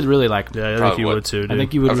think you would really like them. Yeah, I think Probably you would. would too. Dude. I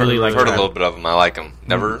think you would I've really like heard a Tribe. little bit of them. I like them.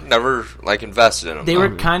 Never like invested in them. They were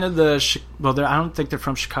kind of the I don't think they're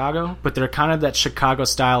from Chicago, but they're kind of that Chicago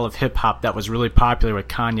style of hip hop that was really popular with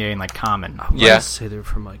Kanye and like Common. I Yeah. would say they're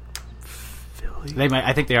from like Philly. They might.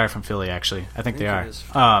 I think they are from Philly. Actually, I think they it are. is.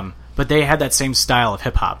 But they had that same style of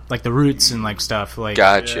hip hop, like the Roots and like stuff. Like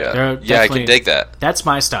Gotcha. They're Yeah, I definitely- can dig that. That's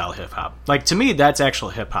my style of hip hop. Like to me, that's actual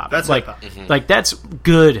hip hop. That's like hip-hop. like that's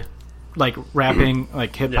good. Like rapping,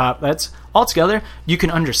 like hip hop. That's all together. You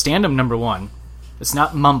can understand them. Number one, it's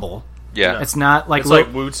not mumble. Yeah. It's not like It's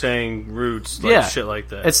like Wu-Tang Roots, like shit like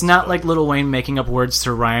that. It's not like Lil Wayne making up words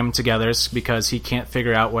to rhyme together because he can't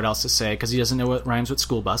figure out what else to say because he doesn't know what rhymes with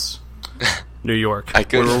school bus. New York. I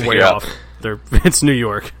couldn't We're way figure out. off. It's New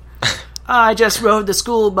York. I just rode the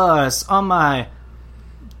school bus on my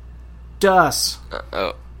bus.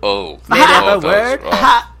 Oh. I have Oh, a word. oh.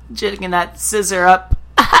 Ha! Jigging that scissor up.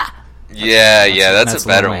 Yeah, that's a Lil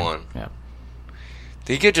better Wayne. one. Yeah.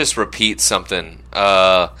 He could just repeat something.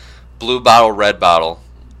 Blue bottle, red bottle,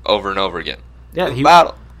 over and over again. Yeah, Blue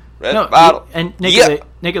bottle, red No, bottle. and Yeah.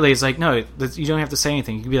 Naked Lay's like, no, you don't have to say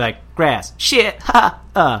anything. You can be like, grass, shit,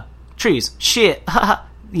 ha, trees, shit, ha,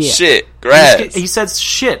 yeah. Shit, grass. He says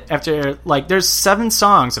shit after, like, there's 7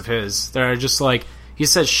 songs of his that are just like, he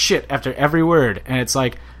says shit after every word, and it's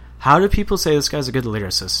like, how do people say this guy's a good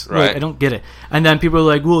lyricist? Like, Right. I don't get it. And then people are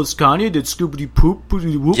like, well, it's Kanye did scoopity poop,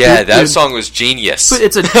 poopity whoop. Yeah, whoop, that and- song was genius. But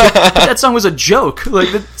it's that song was a joke.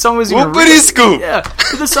 Like the song was even Whoopity scoop. Yeah,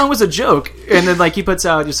 but the song was a joke. And then like he puts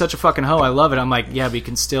out, "You're such a fucking hoe." I love it. I'm like, yeah, but he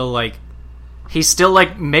can still like, he still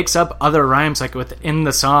like makes up other rhymes like within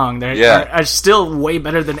the song. They're Yeah. are still way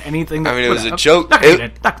better than anything. I mean, it was a Nope, joke. Not gonna do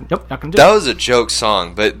it. Nope, not gonna do That it. was a joke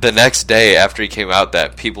song, but the next day after he came out,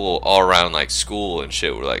 that people all around like school and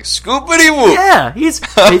shit were like, "Scoopity whoop." Yeah,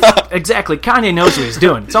 exactly. Kanye knows what he's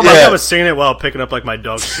doing. It's almost Like Yeah. I was singing it while picking up like my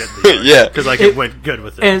dog shit. Yeah. because like it went good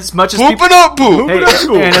with it. and as much as people, Whooping up poop.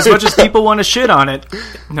 hey, and as much as people want to shit on it,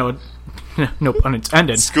 no pun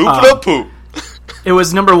intended. Scooping up poop. It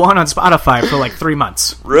was number 1 on Spotify for like 3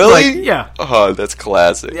 months. Really? Like, yeah. Oh, that's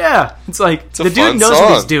classic. Yeah. It's like, a the dude fun knows what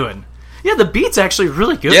he's song. doing. Yeah, the beat's actually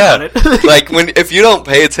really good Yeah, on it. like if you don't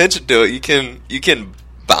pay attention to it, you can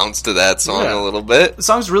bounce to that song Yeah. a little bit. The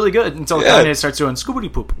song's really good until Yeah. Kanye starts doing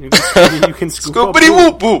scoopity poop. you can scoop up Scoopity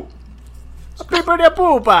whoop whoop. Scoopity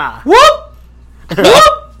poopa. Whoop!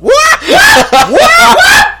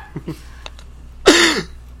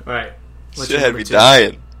 Alright. Shit had me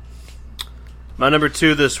dying. My number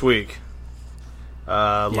 2 this week.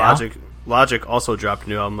 Logic also dropped a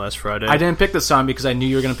new album last Friday. I didn't pick this song because I knew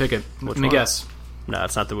you were going to pick it. Let me one? guess. No,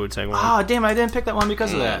 it's not the Wu-Tang one. Oh, damn, I didn't pick that one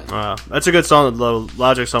because of that. That's a good song, the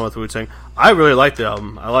Logic song with Wu-Tang. I really like the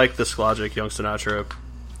album. I like this Logic, Young Sinatra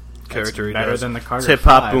character. he better does. than the Carter It's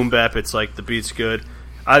hip-hop, 5. boom bap. It's like, the beat's good.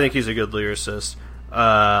 I think he's a good lyricist.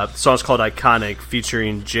 The song's called Iconic,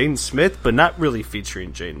 featuring Jaden Smith, but not really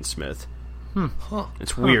featuring Jaden Smith.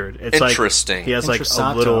 It's weird. It's Interesting. Like, he has like a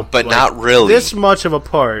Interessanto. little... But like, not really. this much of a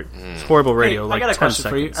part. It's horrible radio, Hey, like I got a 10 question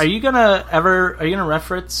seconds. for you. Are you gonna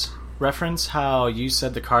reference how you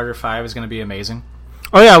said the Carter 5 is gonna be amazing?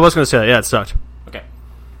 Oh yeah, I was going to say that. Yeah, it sucked. Okay.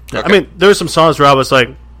 I mean, there were some songs where I was like,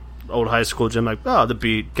 old high school Jim, like, oh, the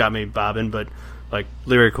beat got me bobbing, but like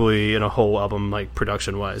lyrically in a whole album, like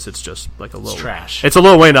production wise, it's just like a little trash. It's a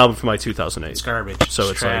Lil Wayne album from like 2008. It's garbage. So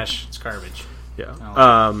it's trash. It's garbage.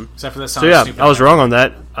 Yeah. Except for the song. So yeah, Snoop I was Dogg. wrong on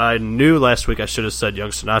that. I knew last week I should have said Young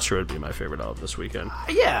Sinatra would be my favorite album this weekend,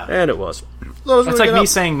 Yeah. and it was. That's like me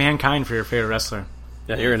saying Mankind for your favorite wrestler.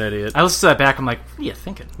 Yeah, you're an idiot. I listened to that back. I'm like, what are you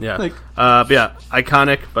thinking? Yeah. Like, But yeah,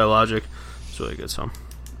 Iconic by Logic. It's a really good song.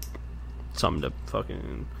 Something to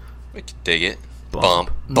fucking We can dig it. Bump.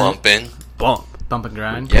 Bumping. bump. bump and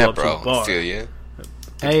grind. Yeah, up to bro. the bar. Feel you.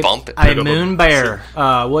 Hey, bumping. hey, Pick up a- Moon Bear.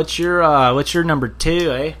 What's your number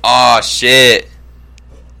 2, eh? Oh shit.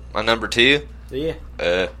 My number 2. Yeah.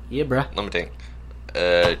 Uh, Yeah, bruh. let me think.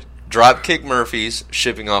 Dropkick Murphys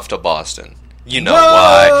shipping off to Boston. You know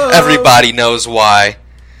why. Everybody knows why.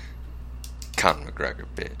 Conor McGregor,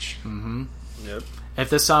 bitch. Yep. If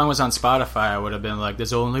this song was on Spotify, I would have been like,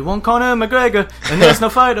 there's only one Conor McGregor, and there's no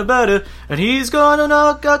fighter better, and he's gonna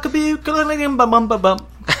knock out Khabib, bum bum bum bum.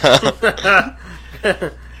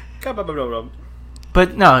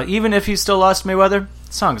 But no, even if he still lost Mayweather,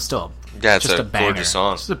 the song is still Yeah, it's just a a banger. gorgeous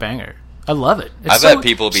song. It's a banger. I love it. It's I bet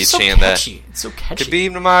people be it's so chanting that. catchy. It's so catchy.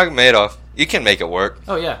 Khabib Nurmagomedov. You can make it work.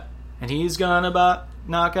 Oh yeah, and he's gonna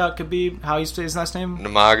knock out Khabib. How you say his last name?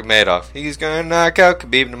 Nurmagomedov. He's gonna knock out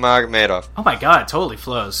Khabib Nurmagomedov. Oh my god, it totally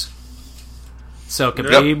flows. So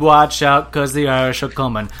Khabib, watch out, cause the Irish are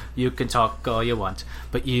coming. You can talk all you want,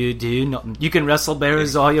 but you do nothing. You can wrestle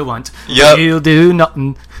bears all you want, Yep. but you'll do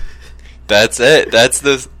nothing. That's it. That's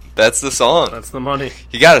the song. That's the money.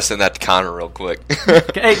 You gotta send that to Connor real quick.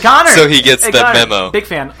 Hey Connor, So he gets hey, the Connor, memo. Big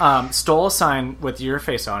fan. Stole a sign with your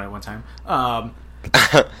face on it one time.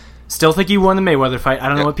 Still think you won the Mayweather fight. I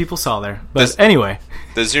don't know what people saw there, but This- anyway,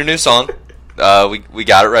 This is your new song. We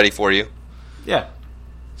got it ready for you. yeah.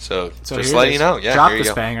 So So just here let it you is. know. Yeah, Drop here you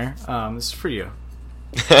this go. banger. This is for you.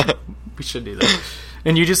 We should do that.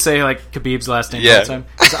 And you just say like Khabib's last name Yeah. all the time.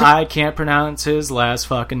 'Cause I can't pronounce his last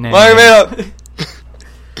fucking name. Nurmagomedov.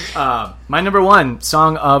 My number 1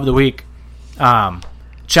 song of the week,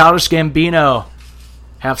 Childish Gambino,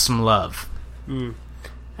 "Have Some Love."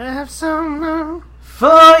 Have some love.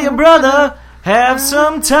 For your brother, have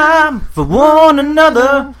some time for one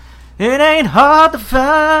another. It ain't hard to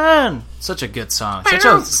find. Such a good song. Such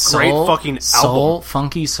a Great fucking soul, album.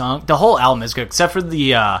 funky song. The whole album is good, except for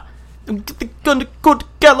the "Gonna Go to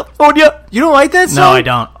California." You don't like that song? No, I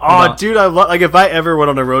don't. Oh, I don't. dude, I love. Like, if I ever went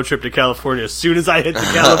on a road trip to California, as soon as I hit the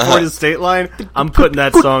California state line, I'm putting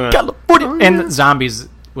that song on. California. And Zombies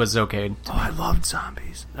was okay. Oh, I loved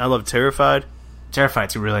Zombies. I love Terrified.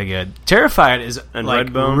 Terrified's really good. Terrified is And like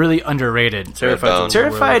Redbone. really underrated. Terrified's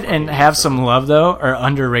Terrified and Have Some Love though are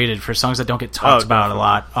underrated for songs that don't get talked Oh, about a definitely.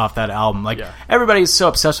 lot off that album. Like Yeah. everybody's so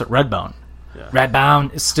obsessed with Redbone.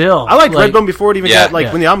 Redbone is still. I liked Redbone before it even Yeah. got, like,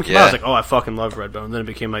 Yeah. when the album came out, I was Yeah. like, oh, I fucking love Redbone. And then it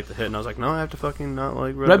became, like, the hit, and I was like, no, I have to fucking not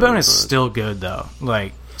like Redbone. Redbone is still good though.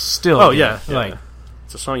 Like still. Oh, good. yeah. Like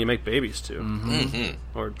It's a song you make babies to. Mhm.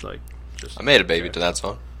 Or, like, just... I made a baby to that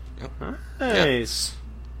song. Nice.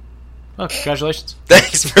 oh, congratulations.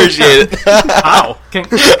 Thanks, appreciate it. Ow.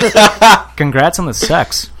 Congrats on the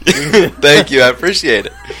sex. Thank you, I appreciate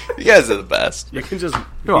it. You guys are the best. You can just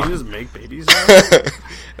make babies now?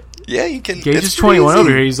 Yeah, you can. Gage it's is 21 pretty over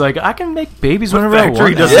easy. here. He's like, I can make babies whenever I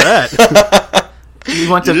Factory want. does that. You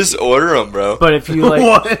want You to, just order them, bro. but if you like,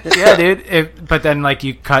 What? yeah, dude. But then like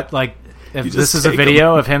you cut like. If just this is a take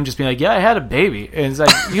video of him just being like, "Yeah, I had a baby," and it's like,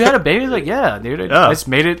 "You had a baby?" He's like, "Yeah, dude, Yeah. I just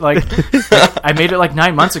made it like, I made it like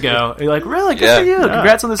 9 months ago." You're like, "Really? Good Yeah. for you! Yeah.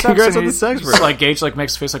 Congrats on the sex!" Congrats And on the he- sex, just, bro. like Gage like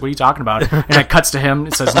makes a face like, "What are you talking about?" And it cuts to him.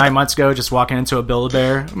 It says 9 months ago, just walking into a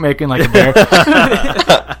Build-A-Bear, making like a bear.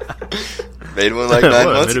 Made one like 9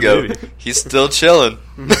 What, months made a ago. baby. He's still chilling.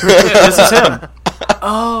 This is him.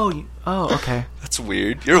 Oh, okay. That's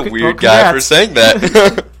weird. You're a Well, weird guy for congrats. saying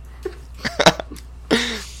that.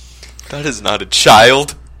 That is not a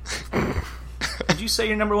child. Did you say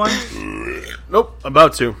your number 1? Nope,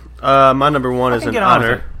 about to. My number 1 is Fucking an get on with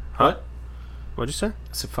honor. it. Huh? What? What'd you say?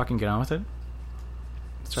 So fucking get on with it.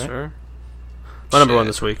 That's right. Sure. My number 1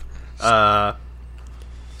 this week. It's a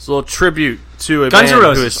little tribute to a Guns N' band who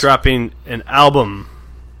Roses. is dropping an album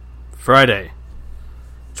Friday.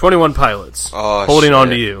 21 Pilots. Oh, Holding on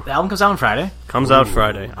to shit. you. The album comes out on Friday. Comes out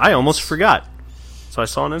Friday. I almost forgot. So I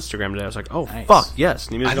saw on Instagram today. I was like, oh, Nice. fuck, yes.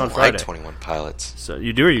 New music I on don't Friday. like 21 Pilots. So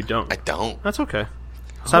you do or you don't? I don't. That's okay.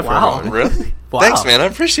 It's not for wow. everyone. Really? Wow. Thanks, man. I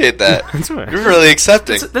appreciate that. That's all right. You're really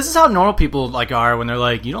accepting. This is how normal people like are when they're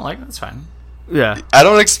like, "You don't like it? That's fine." Yeah. I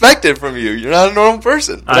don't expect it from you. You're not a normal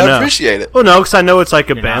person. But I I know. appreciate it. Well, no, because I know it's like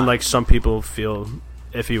a You're band not. like some people feel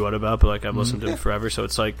iffy what about, but like I've listened to it forever, so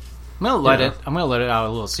it's like I'm gonna let Yeah. it. I'm gonna let it out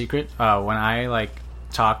a little secret. When I like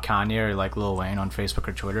talk Kanye or like Lil Wayne on Facebook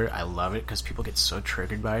or Twitter, I love it because people get so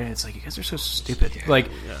triggered by it. It's like, you guys are so stupid. Like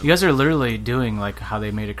you guys are literally doing like how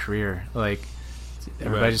they made a career. Like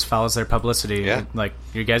Everybody just follows their publicity. Yeah. Like,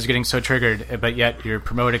 you guys are getting so triggered, but yet you're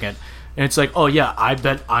promoting it. And it's like, oh yeah, I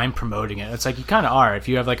bet I'm promoting it. It's like, you kind of are. If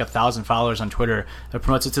you have like 1,000 followers on Twitter, that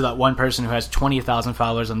promotes it to that one person who has 20,000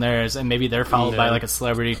 followers on theirs, and maybe they're followed by like a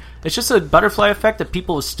celebrity. It's just a butterfly effect that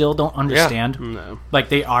people still don't understand. No. Like,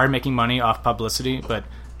 they are making money off publicity, but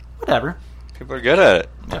whatever. People are good at it.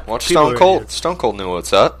 Watch People Stone are Cold. idiots. Stone Cold knew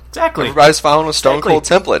what's up. Exactly. Everybody's following a Stone Exactly. Cold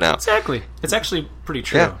template now. Exactly. It's actually pretty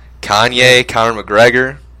true. Yeah. Kanye, Conor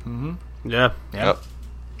McGregor. Yeah. Yeah. Yep.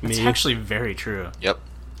 It's Me. actually very true. Yep.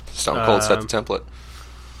 Stone Cold set the template.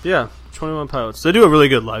 Yeah. 21 Pilots. They do a really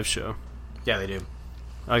good live show. Yeah, they do.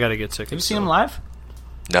 I gotta get tickets. Have you seen so. them live?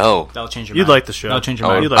 No. That'll change your You'd mind. like the show. That'll change your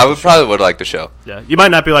I mind. would, like I the would show. probably would like the show. Yeah. You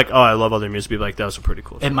might not be like, oh, I love all their music. Be like, that was a pretty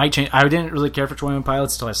cool show. It might change. I didn't really care for 21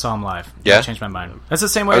 Pilots until I saw them live. Yeah? It changed my mind. That's the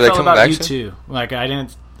same way Are I they felt coming about back U2. Like, I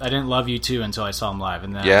didn't love U2 until I saw them live,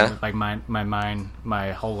 and then Yeah? like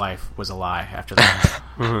my whole life was a lie after that.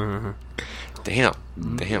 Damn.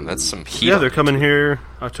 Damn, that's some heat. Yeah, on they're it. coming here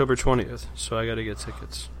October 20th, so I gotta get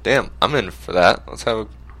tickets. Damn, I'm in for that.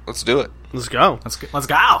 Let's do it. Let's go. Let's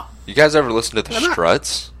go. You guys ever listen to the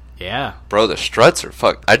Struts? Yeah. Bro, the Struts are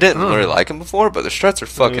fuck. I didn't really like them before, but the Struts are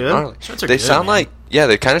fucking Yeah? gnarly. Struts are They good, sound man. like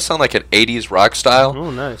they kind of sound like an 80s rock style,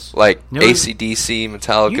 Oh, nice. like No, AC/DC,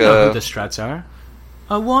 Metallica. You know who the Struts are?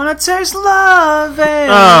 I wanna taste love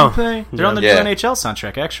and Oh. pain. They're on the Yeah. new NHL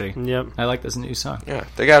soundtrack, actually. Yep. I like this new song. Yeah,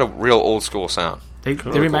 they got a real old school sound. They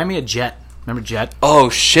remind me of Jet. Remember Jet? Oh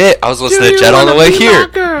shit! I was listening to Jet on the way here.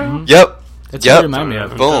 Yep. That's Yep. what they remind me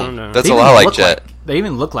of. Boom. No. That's They a even lot like look Jet. They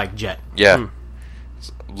even look like Jet. Yeah.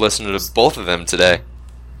 Listening to both of them today.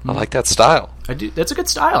 I like that style. I do. That's a good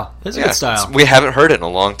style. That's a Yeah, good style. we haven't heard it in a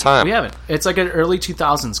long time. We haven't. It's like an early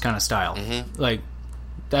 2000s kind of style. Mm-hmm. Like,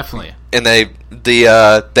 definitely. And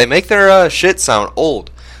they make their shit sound old.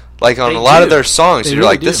 Like on They a lot do. of their songs, They you're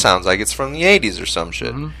really like, this do. sounds like it's from the 80s or some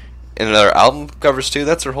shit. And their album covers too,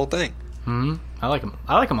 that's their whole thing. I like them.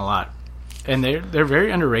 I like them a lot. And they're very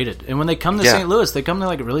underrated. And when they come to Yeah. St. Louis, they come to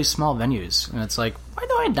like really small venues. And it's like, why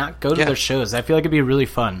do I not go to Yeah. their shows? I feel like it'd be really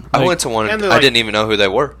fun. I Like, went to one, and and they're I like- didn't even know who they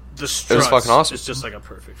were. The Struts. fucking awesome. It's just like a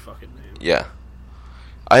perfect fucking name. Yeah.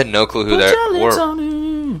 I had no clue who Put they your lips were. on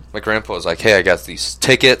it. My grandpa was like, hey, I got these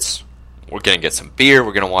tickets. We're going to get some beer.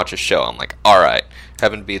 We're going to watch a show. I'm like, all right.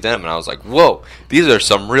 Happened to be them. And I was like, whoa, these are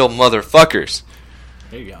some real motherfuckers.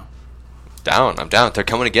 There you go. I'm down. They're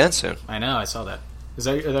coming again soon. I know. I saw that. Are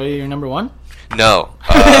that your number one? No.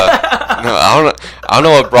 No, I don't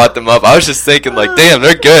know what brought them up. I was just thinking, like, damn,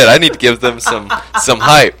 they're good. I need to give them some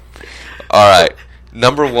hype. All right.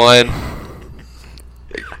 Number one.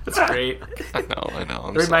 That's great. I know.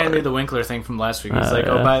 I'm It reminded sorry. me of the Winkler thing from last week. It's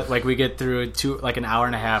like, we get through an hour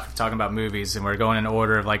and a half talking about movies, and we're going in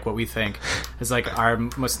order of like what we think is like our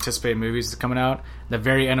most anticipated movies coming out. The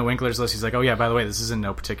very end of Winkler's list, he's like, "Oh yeah, by the way, this is in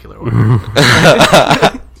no particular order."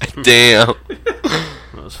 Damn.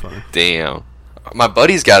 That was funny. Damn. My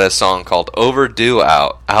buddy's got a song called Overdue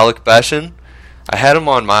out. Alec Bashan. I had him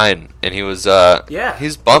on mine, and he was,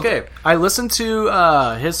 he's bumping. Okay, I listened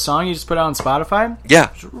to his song he just put out on Spotify. Yeah.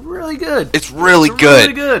 It's really good. It's really It's good.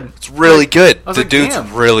 Really good. It's really good. I was The like, dude's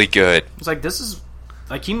damn. really good. It's like, this is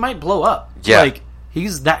like, he might blow up. Yeah. Like,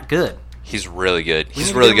 he's that good. He's really good. We He's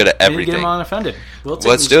need to really get good him- at we need to get everything. him on Offended. We'll take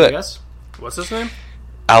Let's him, do I it. guess. What's his name?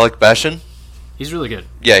 Alec Bashan. He's really good.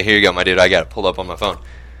 Yeah, here you go, my dude. I got it pulled up on my phone.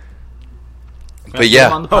 We have But to get yeah.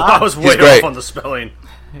 him on the Oh, I pod. was He's way great. off on the spelling.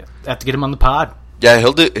 Have to get him on the pod. Yeah,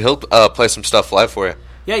 he'll play some stuff live for you.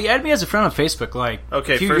 Yeah, you added me as a friend on Facebook like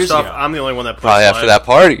Okay, a few first years off, ago. I'm the only one that plays Probably after live. that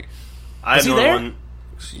party. I'm he the only there? one.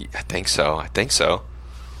 I think so.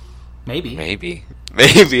 Maybe. Maybe.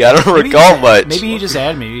 I don't recall much. Maybe you just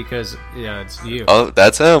added me because it's you. Oh,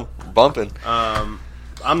 that's him. Bumping. I'm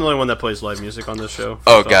the only one that plays live music on this show.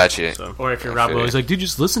 Oh, gotcha. So, Or if you're I Rob feel Lowe, you. he's like, dude,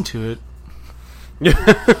 just listen to it.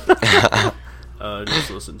 just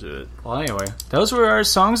listen to it. Well, anyway, those were our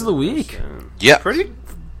songs of the week. Yeah. Pretty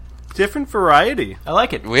different variety. I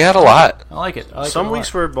like it. We had a lot. I like it. I like Some it a lot.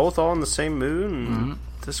 weeks we're both all in the same mood, and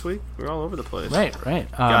this week we're all over the place. Right.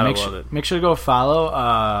 Gotta Make love sure, it. make sure to go follow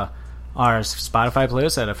our Spotify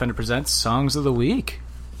playlist at Offender Presents Songs of the Week.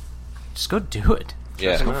 Just go do it.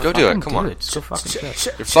 Yeah. Go do Fucking it. Come on. Just go fucking do it.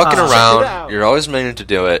 You're fucking Check it around. out. You're always meaning to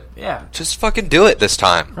do it. Yeah. Just fucking do it this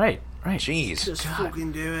time. Right. Jeez. Just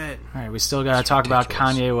fucking do it. All right, we still got to talk about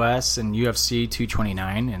Kanye West and UFC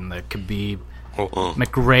 229 and the Khabib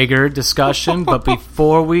McGregor discussion. But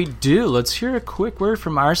before we do, let's hear a quick word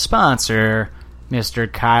from our sponsor,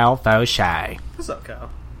 Mr. Kyle Fauchai. What's up, Kyle?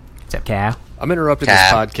 What's up, Kyle? I'm interrupting this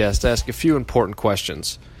podcast to ask a few important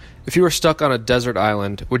questions. If you were stuck on a desert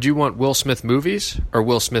island, would you want Will Smith movies or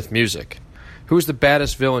Will Smith music? Who's the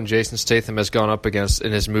baddest villain Jason Statham has gone up against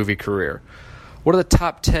in his movie career? What are the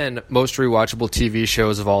top 10 most rewatchable TV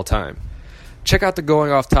shows of all time? Check out the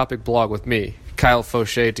Going Off Topic blog with me, Kyle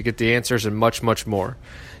Fauché, to get the answers and much, much more.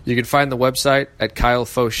 You can find the website at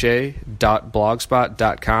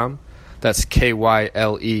kylefauché.blogspot.com. That's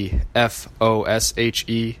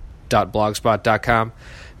KYLEFOSHE.blogspot.com.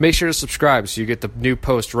 Make sure to subscribe so you get the new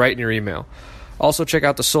post right in your email. Also check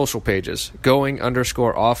out the social pages,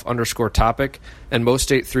 going_off_topic and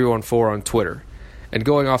MostState314 on Twitter, and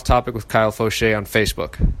Going Off Topic with Kyle Fauché on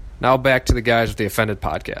Facebook. Now back to the guys with the Offended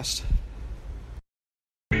Podcast.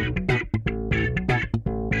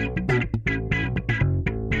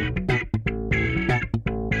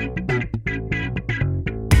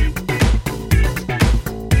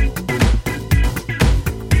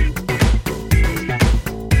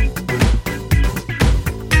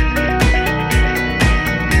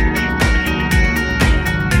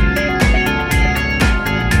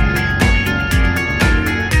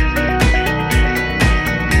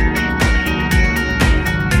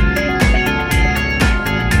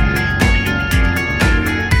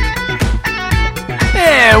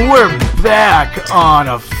 We're back on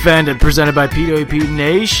Offended, presented by PWP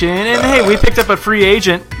Nation. And hey, we picked up a free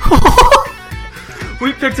agent.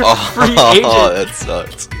 We picked up a free agent. Oh, that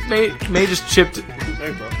sucks. May just chipped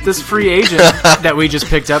this free agent that we just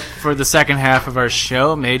picked up for the second half of our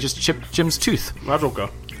show. May just chipped Jim's tooth. That's okay.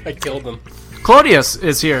 I killed him. Claudius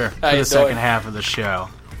is here for How the you second doing? half of the show.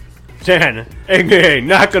 Dan, aka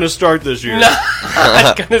not going to start this year.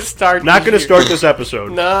 I'm gonna start. Not going to this start this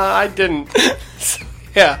episode. No, I didn't.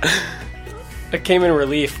 Yeah, I came in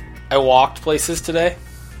relief. I walked places today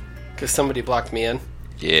because somebody blocked me in.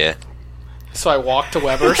 Yeah. So I walked to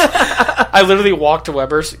Weber's. I literally walked to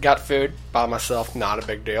Weber's, got food by myself. Not a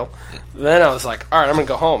big deal. Then I was like, all right, I'm gonna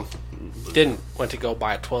go home. Didn't. Went to go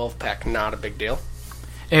buy a 12-pack. Not a big deal.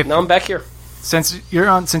 Now I'm back here. Since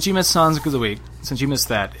you missed Songs of the Week, since you missed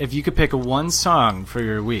that, if you could pick one song for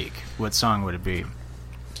your week, what song would it be?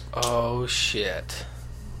 Oh shit.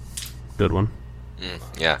 Good one.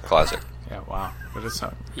 Yeah, classic. Yeah, wow. What a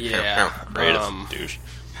song. Yeah. Creative douche.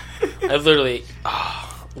 I literally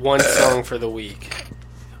one song for the week.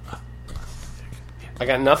 I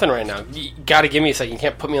got nothing right now. You gotta give me a second. You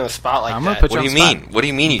can't put me on the spot like I'm gonna that. put What do on you the mean? spot. What do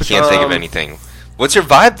you mean you can't think of anything? What's your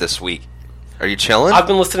vibe this week? Are you chilling? I've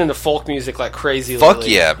been listening to folk music like crazy Fuck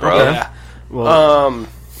lately. yeah, bro. Yeah. Well,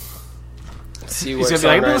 Let's see He's what's gonna be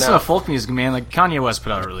like, on I've been right listening now. to folk music, man. Like Kanye West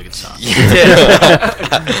put out a really good song. He did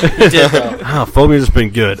though. folk music's been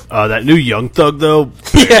good. That new Young Thug, though.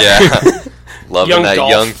 Yeah. Loving Young that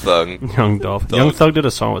Dolph. Young Thug. Young Dolph. Young Thug did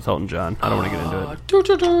a song with Elton John. I don't want to get into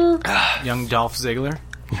it. Young Dolph Ziggler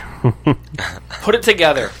Put it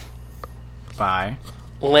together. by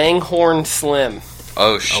Langhorne Slim.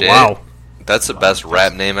 Oh, shit. Wow. That's the best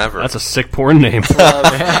rap name ever. That's a sick porn name. That's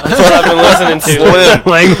what I've been listening to.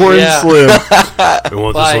 Langhorn Yeah. Slim. We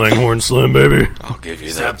want Like- this Langhorn Slim, baby. I'll give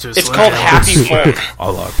you that. It's called Happy Folk. I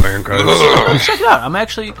like pancakes. Check it out. I'm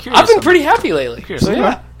actually curious. I've been pretty happy lately. Curious. So,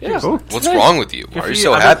 yeah. What's wrong with you? Why are you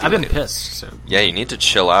so I've happy? I've been lately? pissed. So. Yeah, you need to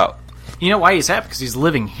chill out. You know why he's happy? Because he's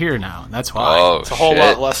living here now. That's why. Oh, It's a whole shit.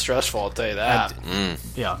 lot less stressful, I'll tell you that.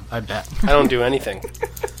 Yeah, I bet. I don't do anything.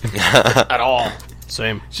 At all.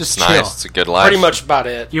 Same. Just It's chill. nice. It's a good life. Pretty much about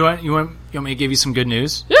it. You want me to give you some good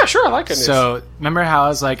news? Yeah, sure, I like it. So remember how I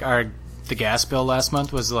was like, the gas bill last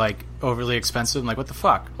month was like overly expensive? I'm like, what the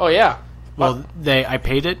fuck? Oh, yeah. Well, I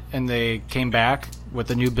paid it, and they came back with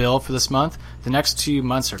a new bill for this month. The next 2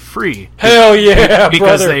 months are free Hell yeah,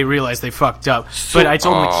 because brother. they realized they fucked up. But I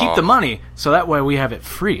told them to keep the money, so that way we have it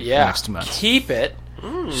free for the Yeah, next 2 months. keep it.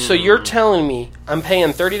 So you're telling me I'm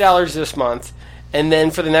paying $30 this month, and then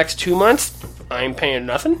for the next 2 months, I'm paying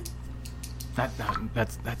nothing?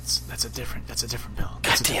 That's a different bill.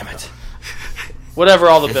 God damn it. Whatever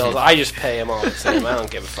all the bills, I just pay them all the same. I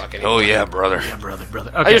don't give a fuck anymore. Oh, yeah, brother. Yeah, brother.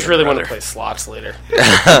 I just really want to play slots later.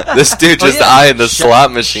 This dude just eyeing the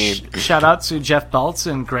slot machine. Shout out to Jeff Beltz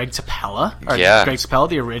and Greg Tapella. Or Yeah. Greg Tapella,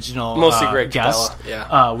 the original Mostly Greg guest. Tapella,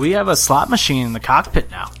 yeah. We have a slot machine in the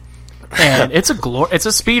cockpit now. And it's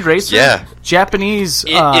a speed racer. Yeah. Japanese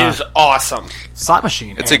It is awesome. slot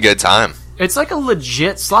machine. It's a good time. It's like a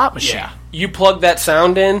legit slot machine. Yeah. You plug that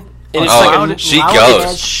sound in, and it's Oh, like Loud- a... she loud goes.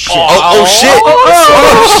 as shit. Oh, shit!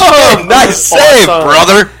 Oh, shit! Nice save, Awesome.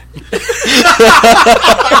 brother.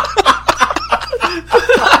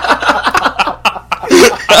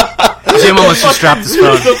 Jim almost just dropped his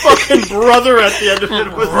phone. The fucking brother at the end of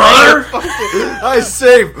it was brother. I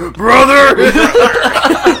saved brother.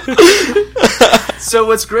 So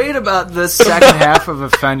what's great about this second half of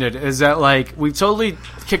Offended is that like we've totally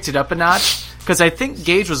kicked it up a notch. because I think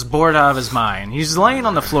Gage was bored out of his mind. He's laying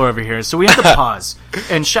on the floor over here, so we had to pause.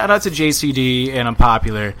 And shout out to JCD and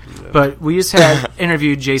Unpopular, but we just had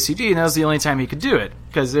interviewed JCD, and that was the only time he could do it,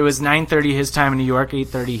 because it was 9:30 his time in New York,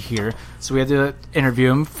 8:30 here. So we had to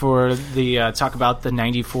interview him for the talk about the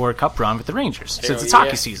 '94 Cup run with the Rangers. Since it's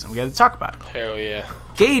hockey season, we had to talk about it. Hell yeah.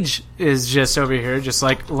 Gage is just over here, just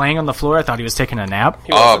like laying on the floor. I thought he was taking a nap.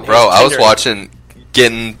 Oh, bro, I was watching,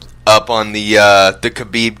 getting up on the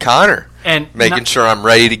Khabib Conor, and making sure I'm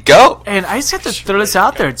ready to go. And I just have to throw this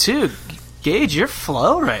out there too, Gage, your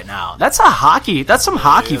flow right now. That's some hockey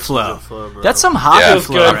flow. That's some hockey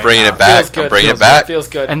flow. Good. I'm bringing it back. I'm bringing it back. Feels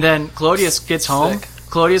good. And then Claudius gets home.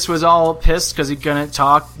 Claudius was all pissed because he couldn't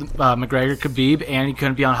talk McGregor Khabib, and he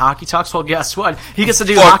couldn't be on Hockey Talks. Well, guess what? He gets to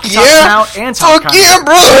do Hockey Talks now and talk. Fuck yeah,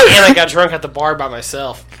 bro! And I got drunk at the bar by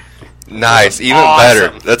myself. Nice, even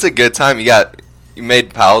better. That's a good time. You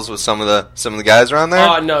made pals with some of the guys around there.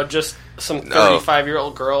 Oh no, just some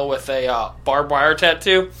 35-year-old girl with a barbed wire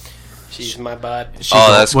tattoo. She's my bud.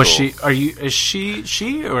 That's cool. Is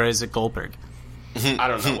she or is it Goldberg? I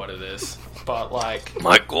don't know what it is. But, like,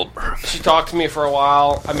 Mike Goldberg. She talked to me for a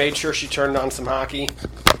while. I made sure she turned on some hockey.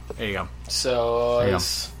 There you go. So,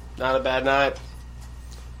 it's not a bad night.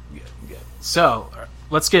 So,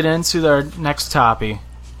 let's get into our next topic.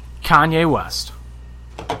 Kanye West.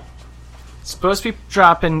 Supposed to be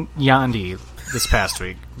dropping Yandhi this past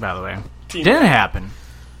week, by the way. Didn't happen.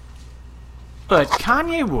 But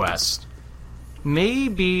Kanye West may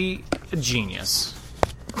be a genius.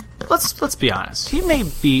 Let's be honest. He may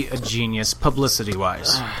be a genius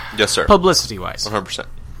publicity-wise. Yes, sir. Publicity-wise. 100%.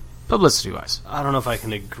 Publicity-wise. I don't know if I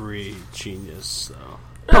can agree. Genius, though.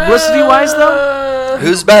 Publicity-wise, though?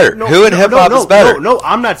 Who's better? Who in hip-hop is better? No,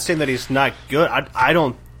 I'm not saying that he's not good. I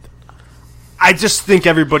don't... I just think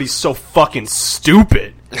everybody's so fucking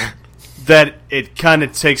stupid that it kind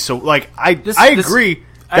of takes so... Like, I agree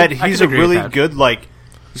that he's a really good, like...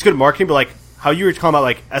 He's good at marketing, but, like, how you were talking about,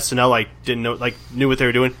 like, SNL, like, didn't know, like, knew what they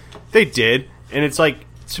were doing. They did, and it's like,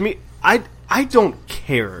 to me, I don't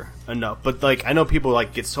care enough, but, like, I know people,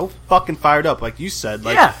 like, get so fucking fired up, like you said,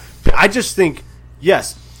 like, I just think,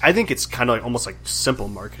 yes, I think it's kind of like, almost like simple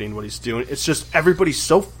marketing what he's doing. It's just everybody's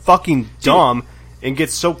so fucking dumb and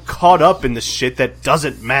gets so caught up in the shit that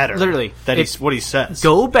doesn't matter. Literally. That he's what he says.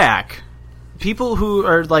 Go back. People who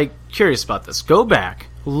are, like, curious about this, go back.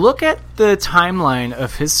 Look at the timeline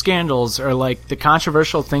of his scandals or, like, the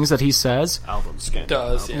controversial things that he says. Album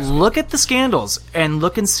scandal. Look at the scandals and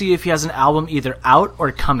look and see if he has an album either out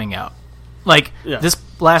or coming out. Like, this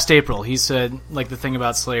last April, he said, like, the thing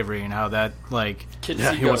about slavery and how that, like...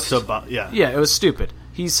 he wants to... Yeah, it was stupid.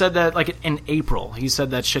 He said that, like, in April. He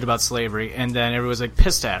said that shit about slavery, and then everyone was, like,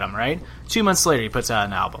 pissed at him, right? 2 months later, he puts out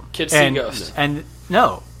an album. Kids See Ghost. And,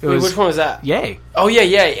 no. Which one was that? Yay. Oh, yeah.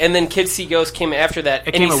 And then Kids See Ghost came after that.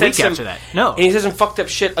 It came a week after that. No. And he said some fucked up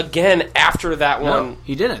shit again after that one. No,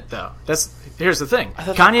 he didn't, though. Here's the thing.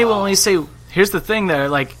 Kanye will only say, here's the thing that,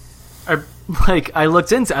 like... I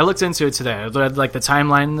looked into it today. I read, like, the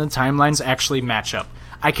timeline, and the timelines actually match up.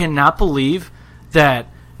 I cannot believe that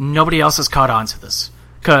nobody else has caught on to this.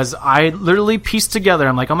 Because I literally pieced together,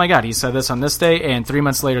 I'm like, oh my god, he said this on this day, and 3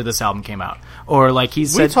 months later this album came out. Or, like, he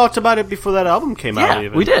said... We talked about it before that album came out,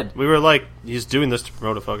 even. We did. We were like, he's doing this to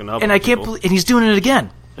promote a fucking album. And I can't believe... And he's doing it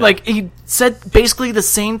again. Yeah. Like, he said basically the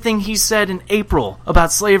same thing he said in April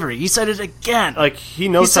about slavery. He said it again. Like, he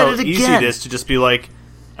knows how easy it is to just be like,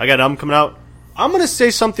 I got an album coming out. I'm going to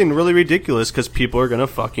say something really ridiculous because people are going to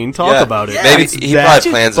fucking talk about it. Maybe he probably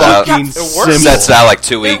plans it out. Sets it out like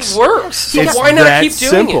 2 weeks. It works. So why not keep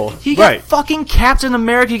doing it? He got fucking Captain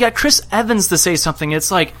America. He got Chris Evans to say something. It's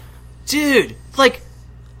like, dude, like,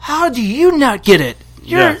 how do you not get it?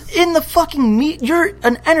 You're in the fucking meat. You're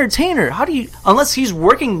an entertainer. How do you, unless he's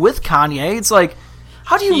working with Kanye, it's like,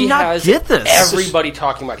 how do you not get this? Everybody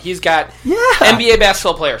talking about it. He's got NBA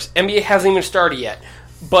basketball players. NBA hasn't even started yet.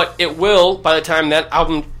 But it will by the time that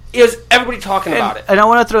album is. Everybody talking about it. And I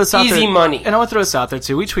want to throw this out there. Easy money. And I want to throw this out there,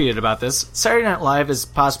 too. We tweeted about this. Saturday Night Live is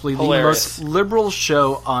possibly the most liberal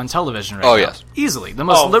show on television right now. Yes. Easily. The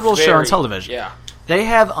most liberal show on television. Yeah. They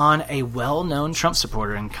have on a well-known Trump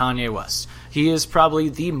supporter in Kanye West. He is probably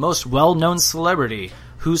the most well-known celebrity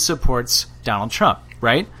who supports Donald Trump,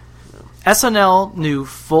 right? SNL knew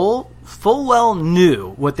full well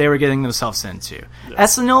knew what they were getting themselves into. Yeah.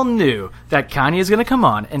 SNL knew that Kanye is going to come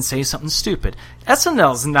on and say something stupid.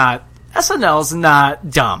 SNL's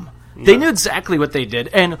not dumb. No. They knew exactly what they did.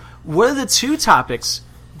 And what are the two topics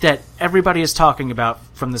that everybody is talking about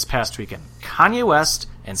from this past weekend? Kanye West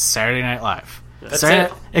and Saturday Night Live. That's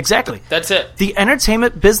it. Exactly. That's it. The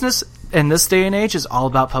entertainment business in this day and age is all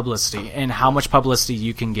about publicity and how much publicity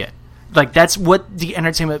you can get. Like, that's what the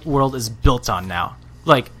entertainment world is built on now.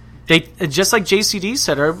 Like, they just like JCD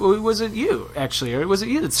said, or was it you, actually? Or was it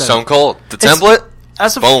you that said Stone it? Cold. The template?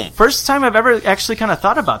 That's the Boom. first time I've ever actually kind of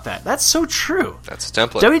thought about that. That's so true. That's a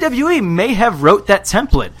template. WWE may have wrote that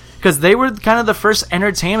template because they were kind of the first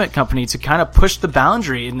entertainment company to kind of push the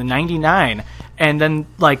boundary in the 99, and then,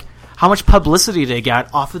 like, how much publicity they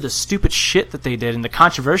got off of the stupid shit that they did and the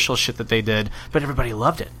controversial shit that they did, but everybody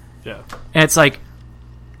loved it. Yeah. And it's like,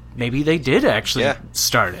 maybe they did actually Yeah.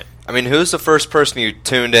 start it. I mean, who's the first person you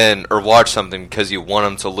tuned in or watched something because you want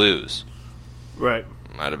them to lose? Right.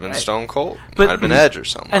 Might have been Stone Cold. But- Might have been Edge or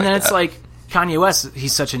something And like then it's that. like, Kanye West,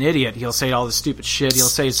 he's such an idiot. He'll say all this stupid shit. He'll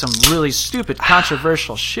say some really stupid,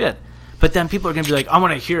 controversial shit. But then people are going to be like, I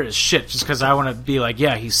want to hear his shit just because I want to be like,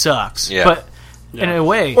 yeah, he sucks. Yeah. But in a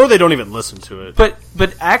way... Or they don't even listen to it. But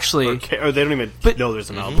actually... Or they don't even But- know there's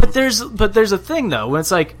an album. But there's a thing, though, when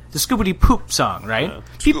it's like the Scoobity Poop song, right?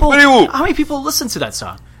 People, Scoobity-whoop. how many people listen to that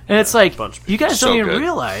song? And it's like, bunch of you guys So don't even good.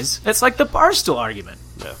 realize, it's like the Barstool argument.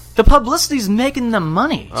 Yeah. The publicity's making them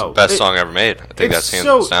money. Oh, Best it- song ever made. I think that's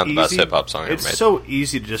hands down the best hip-hop song ever It's made. so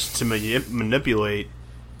easy just to manipulate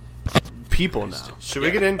people now. Should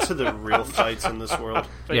we get into the real fights in this world?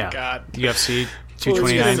 Yeah. God. UFC Let's get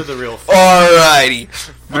 229. into the real fights.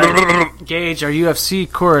 Alrighty. Gage, our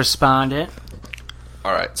UFC correspondent.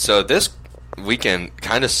 Alright, so this weekend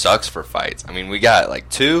kind of sucks for fights. I mean, we got like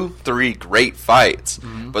 2-3 great fights,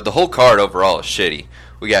 but the whole card overall is shitty.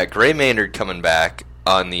 We got Gray Maynard coming back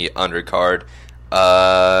on the undercard.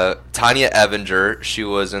 Tanya Evinger, she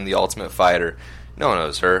was in The Ultimate Fighter. No one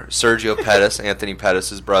knows her. Sergio Pettis, Anthony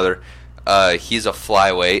Pettis' brother. He's a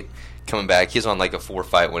flyweight coming back. He's on like a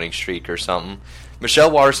 4-fight winning streak or something.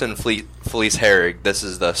 Michelle Watterson, Felice Herrig. This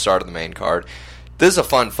is the start of the main card. This is a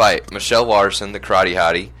fun fight. Michelle Watterson, the karate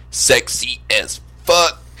hottie, sexy as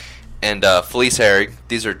fuck. And Felice Herrig.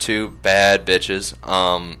 These are two bad bitches.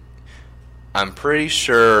 I'm pretty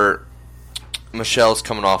sure Michelle's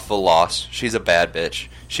coming off of a loss. She's a bad bitch.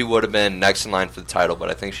 She would have been next in line for the title, but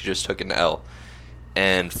I think she just took an L.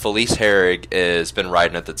 And Felice Herrig has been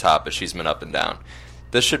riding at the top, but she's been up and down.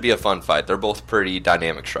 This should be a fun fight. They're both pretty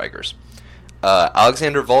dynamic strikers.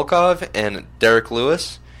 Alexander Volkov and Derek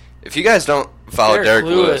Lewis. If you guys don't follow Derek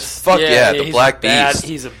Lewis, fuck yeah, the he's Black a bad- Beast.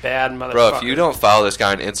 He's a bad motherfucker. Bro, if you don't follow this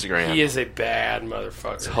guy on Instagram, He is a bad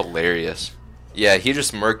motherfucker. it's hilarious. Yeah, he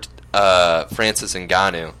just murked Francis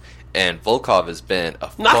Ngannou, and Volkov has been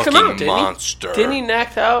a Knocked him fucking out, didn't monster. he? Didn't he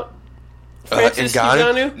knock out Francis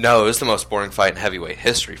Ngannou? No, it was the most boring fight in heavyweight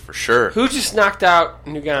history for sure. Who just knocked out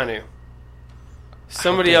Ngannou?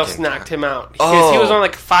 Somebody think else Ngannou. knocked him out. Because he Oh. was on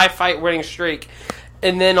like a 5-fight winning streak,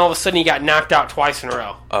 and then all of a sudden he got knocked out twice in a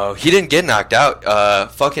row. Oh, he didn't get knocked out.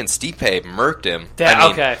 Fucking Stipe murked him.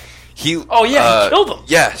 Okay. He. Oh, yeah, he killed him.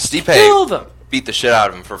 Yeah, Stipe Killed him. beat the shit out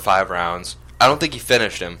of him for 5 rounds. I don't think he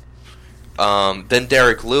finished him. Then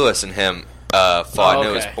Derek Lewis and him fought, and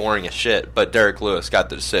it was okay. boring as shit. But Derek Lewis got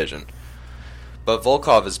the decision. But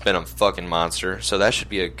Volkov has been a fucking monster, so that should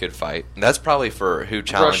be a good fight. And that's probably for who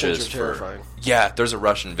challenges Russians are for. terrifying. Yeah, there's a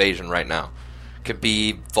Russian invasion right now.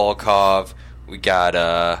 Khabib, Volkov. We got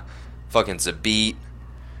fucking Zabit.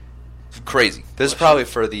 Crazy. This is probably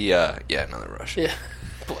for the another Russian. Yeah.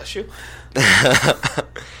 Bless you.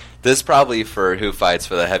 This is probably for who fights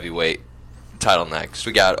for the heavyweight title next.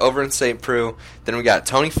 We got over in St. Preux. Then we got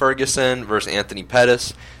Tony Ferguson versus Anthony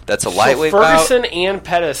Pettis. That's a lightweight so Ferguson bout. and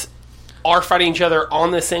Pettis are fighting each other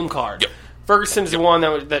on the same card. Yep. Ferguson's the one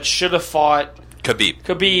that should have fought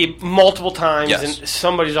Khabib. multiple times, Yes. and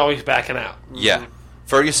somebody's always backing out. Yeah.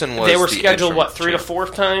 Ferguson was They were the scheduled, interim 3 to champ. 4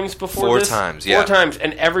 times before 4 this? times, yeah. 4 times,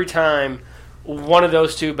 and every time, one of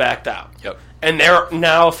those two backed out. Yep. And they're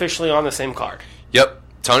now officially on the same card. Yep.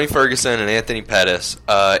 Tony Ferguson and Anthony Pettis.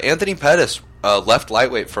 Anthony Pettis left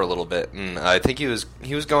lightweight for a little bit, and I think he was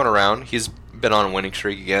going around. He's been on a winning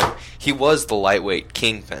streak again. He was the lightweight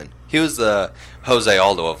kingpin. He was the Jose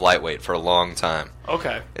Aldo of lightweight for a long time.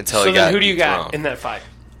 Okay. Until so he then got who do you got thrown. in that fight?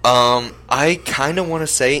 I kind of want to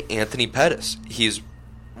say Anthony Pettis. He's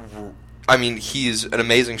an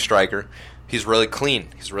amazing striker. He's really clean.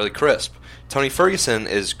 He's really crisp. Tony Ferguson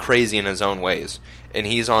is crazy in his own ways, and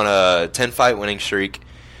he's on a 10-fight winning streak,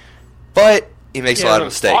 but he makes a lot of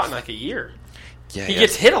hasn't fought mistakes. in like a year. Yeah, He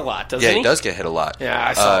gets hit a lot, doesn't he? he does get hit a lot. Yeah,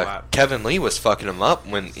 I saw that. Kevin Lee was fucking him up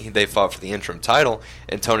when they fought for the interim title,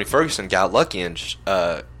 and Tony Ferguson got lucky and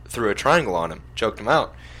threw a triangle on him, choked him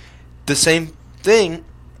out. The same thing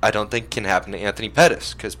I don't think can happen to Anthony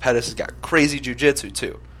Pettis, because Pettis has got crazy jiu-jitsu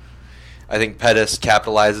too. I think Pettis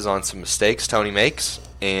capitalizes on some mistakes Tony makes,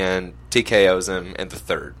 and TKOs him in the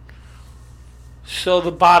third. So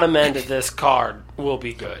the bottom end of this card will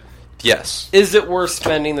be good. Yes. Is it worth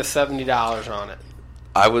spending the $70 on it?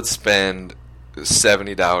 I would spend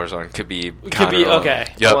 $70 on Khabib. Khabib, okay.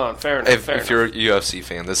 Yep. Hold on, fair enough. If you're a UFC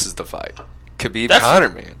fan, this is the fight. Khabib That's Conor,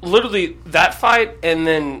 man. Literally, that fight and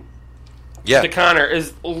then Yeah. the Conor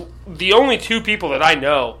is the only two people that I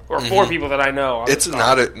know, or four people that I know. On It's this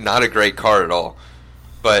not a great card at all.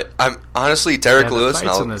 But I'm honestly Derek the Lewis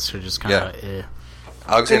fights and in this are just kind of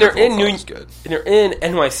Alexander And they're in Volkov's good. And they're in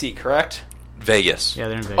NYC, correct? Vegas. Yeah,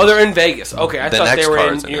 they're in Vegas. Oh, they're in Vegas. Okay, I The thought next they were in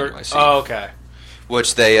card's in New York. NYC. Oh, okay.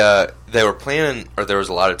 Which they were planning, or there was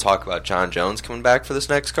a lot of talk about John Jones coming back for this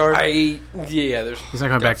next card. There's He's not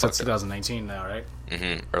coming back till fucked up. 2019 now, right?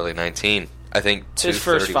 Early 19. I think his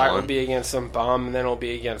first fight 231. would be against some bum, and then it'll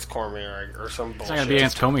be against Cormier or some bullshit. It's not going to be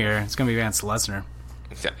against Cormier. It's going to be against Lesnar.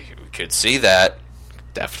 We could see that.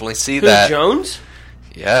 Definitely see Who, that. Jones?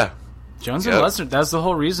 Yeah. Jones Yep. and Lesnar. That's the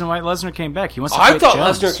whole reason why Lesnar came back. He wants to I fight thought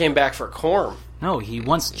Jones. Lesnar came back for Corm. No, he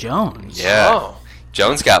wants Jones. Yeah. Oh.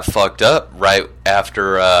 Jones got fucked up right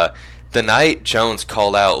after the night Jones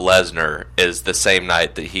called out Lesnar is the same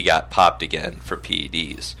night that he got popped again for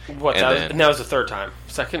PEDs. What? And That was the third time.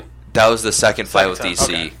 Second? that was the second fight with Second DC.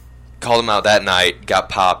 time, okay. Called him out that night, got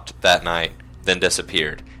popped that night, then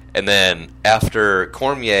disappeared. And then after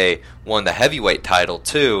Cormier won the heavyweight title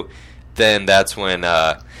too, then that's when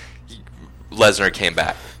Lesnar came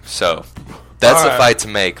back. So that's All the right. fight to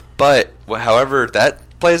make. But however that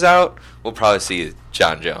plays out, we'll probably see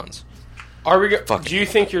John Jones. Are we? Fucking Do you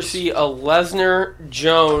think you'll see a Lesnar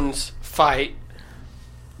Jones fight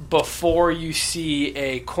before you see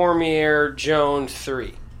a Cormier Jones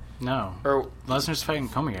 3? No. Or Lesnar's fighting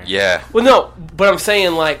Cormier. Yeah. well, no, but I'm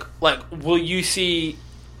saying like will you see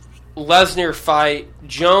Lesnar fight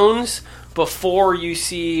Jones before you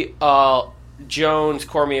see Jones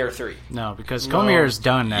Cormier 3? No, because Cormier's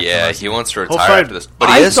done after Yeah, Lesnar. he wants to Whole retire fight- after this. But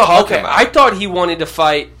he is talking about I it. thought he wanted to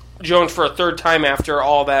fight Jones for a third time after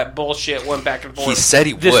all that bullshit went back and forth. He said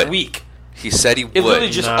he this would. week. He said he It would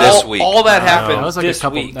literally just this week. all that happened That was like this a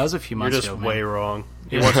couple. week. That was a few You're months just ago. way man. wrong.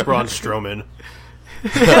 He wants Braun Strowman.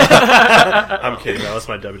 I'm kidding. That was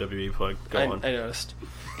my WWE plug. Go I on. noticed.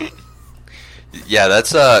 Yeah,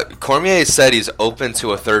 that's Cormier said he's open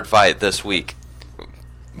to a third fight this week.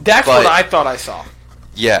 That's But- what I thought I saw.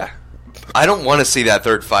 Yeah. I don't want to see that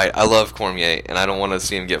third fight. I love Cormier, and I don't want to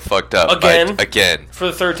see him get fucked up. Again? Again. For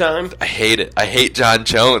the third time. I hate it. I hate John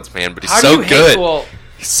Jones, man, but he's How so do you good. hate? Well,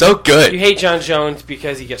 He's so good. you hate John Jones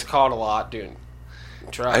because he gets caught a lot doing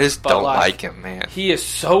drugs. I just but, don't like him, man. He is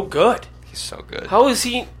so good. He's so good. How is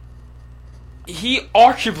he? He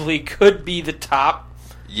arguably could be the top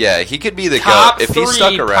Yeah, he could be the top GOAT if three he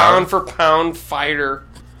stuck around. pound for pound fighter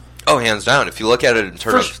Oh, hands down. If you look at it in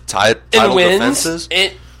terms For- of title and wins defenses,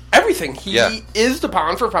 and everything. He Yeah. is the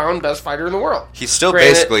pound for pound best fighter in the world. he's still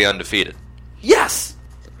Granted- basically undefeated. Yes,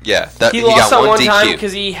 Yeah, that, he he lost got that one DQ. time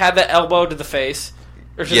because he had the elbow to the face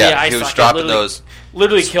or to Yeah, the eye he was socket. dropping Literally- those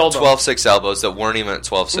Literally killed him. 12-6 elbows that weren't even at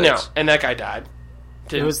 12-6. No, and that guy died.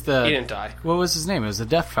 It was the. He didn't die. What was his name? It was the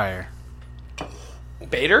Deaf Fire.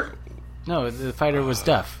 Bader? No, the fighter was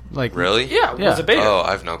deaf. Like Really? Yeah, it Yeah. was a Bader. Oh,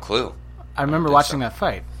 I have no clue. I remember think watching so. that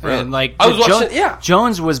fight. Really? And like I was Jo- watching- yeah.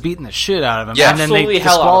 Jones was beating the shit out of him. Yeah. and then they Absolutely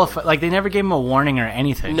hell out of disqualified. him. Like they never gave him a warning or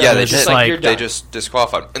anything. No, Yeah, It they was did. just like, you're like They done. just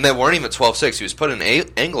disqualified him. And they weren't even 12-6. He was putting an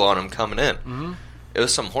angle on him coming in. Mm-hmm. It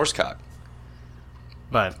was some horsecock.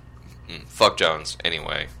 but Fuck Jones,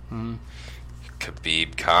 anyway. Mm-hmm.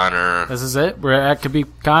 Khabib Conor. this is it. We're at Khabib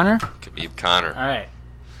Conor. Khabib Conor. All right.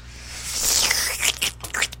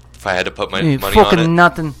 If I had to put my Hey, money fucking on it,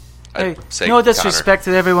 nothing. I'd Hey, say no disrespect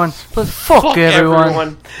to everyone, but fuck,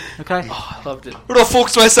 everyone. Okay. I loved it. Who the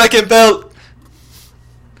fuck's my second belt?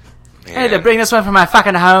 I had to bring this one from my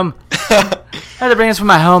fucking home. I had to bring this from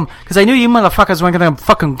my home because I knew you motherfuckers weren't gonna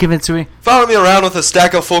fucking give it to me. Follow me around with a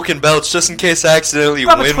stack of fucking belts just in case I accidentally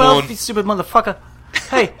Robert win 12, one. you stupid motherfucker.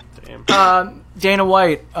 Hey, Dana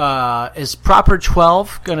White, is Proper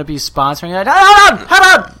 12 gonna be sponsoring that?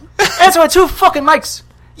 Hold on! Answer with two fucking mics.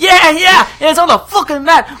 Yeah, it's on the fucking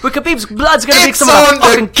mat where Khabib's blood's gonna be It's some on of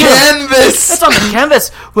fucking the kill him. canvas! It's on the canvas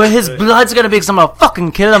where his blood's gonna be some of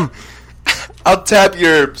fucking kill him. I'll tap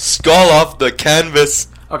your skull off the canvas.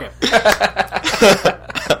 Okay.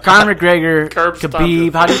 Conor McGregor, Curb stomped Khabib,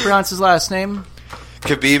 it. how do you pronounce his last name?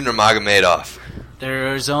 Khabib Nurmagomedov.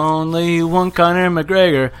 There's only one Conor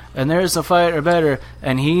McGregor, and there's a fighter better,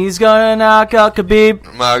 and he's gonna knock out Khabib.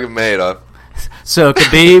 Nurmagomedov. So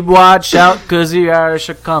Khabib, watch out, 'cause the Irish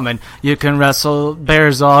are coming. You can wrestle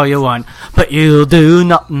bears all you want, but you'll do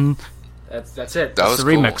nothing. That's it. That was the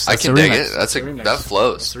cool. remix. I That's can the dig remix. it. That's the remix. that It's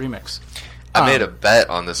flows. the remix. I made a bet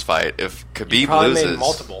on this fight. If Khabib Probably loses, made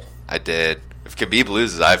multiple. I did. If Khabib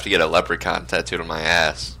loses, I have to get a leprechaun tattooed on my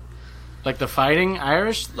ass. Like the fighting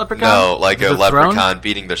Irish leprechaun? No, like With a the throne? leprechaun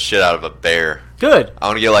beating the shit out of a bear. Good. I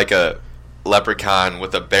want to get like a leprechaun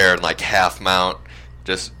with a bear and like half mount,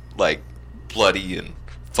 just like bloody and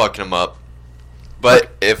fucking him up.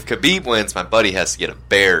 But if Khabib wins, my buddy has to get a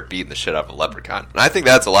bear beating the shit out of a leprechaun. And I think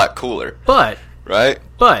that's a lot cooler, But, right?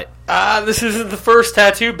 This isn't the first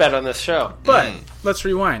tattoo bet on this show. But let's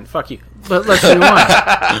rewind. Fuck you. Let's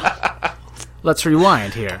rewind. Let's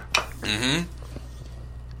rewind here. Mm-hmm.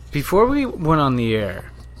 Before we went on the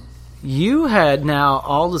air, you had now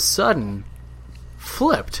all of a sudden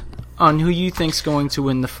flipped on who you think's going to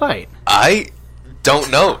win the fight. I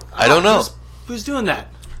don't know. I don't know. Who's doing that?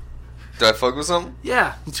 Do I fuck with something?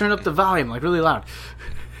 Yeah, you turn up the volume like really loud.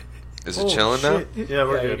 Is it chilling now? Yeah,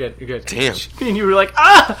 we're You're good. good. You're good. Damn. And you were like,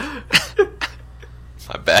 ah!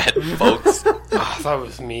 My bad, folks. Oh, I thought it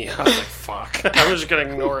was me. I was like, fuck. I was just going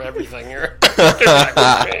to ignore everything here.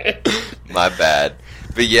 My bad.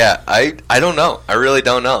 But yeah, I don't know. I really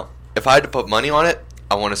don't know. If I had to put money on it,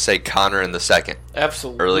 I want to say Conor in the second.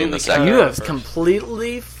 Absolutely. Early in the second. You have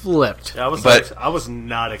completely flipped. Yeah, But- I was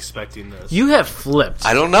not expecting this. You have flipped.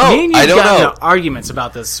 I don't know. Me and you I don't got know. into arguments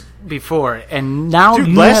about this before, and now Dude,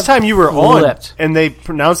 you last have time you were flipped. on and they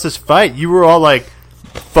pronounced this fight, you were all like,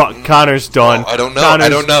 "Fuck, Connor's done." I don't know. I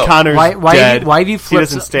don't know. Connor's Why dead. have you He flipped?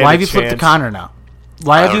 doesn't stand Why a have you flipped the chance. Connor now?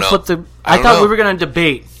 Why have don't you know. flipped the? I I don't thought know. we were going to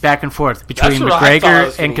debate back and forth between That's what I thought I McGregor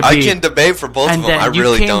was and gonna Khabib. I can debate for both and of them. then I you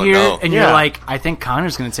really came don't here know. and Yeah. you're like, I think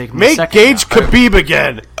Connor's going to take him Make in second Gage now. Khabib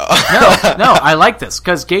again. No, I like this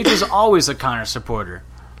because Gage was always a Connor supporter.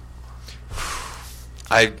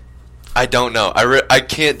 I don't know. I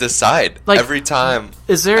can't decide. Like, Every time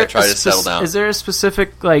Is there I try a to settle down. Is there a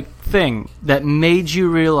specific thing that made you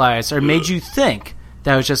realize or made you think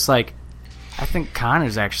that was just like, I think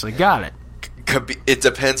Connor's actually got it? It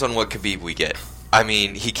depends on what Khabib we get. I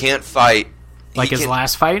mean, he can't fight. Like his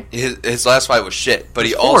last fight? His last fight was shit, but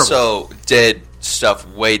he horrible. also did stuff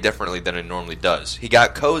way differently than he normally does. He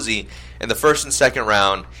got cozy in the first and second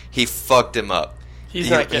round. He fucked him up. He's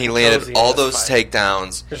not getting he cozy landed in all this those fight.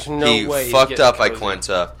 takedowns. There's no he way he's fucked getting up cozy.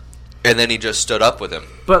 Iquinta, and then he just stood up with him.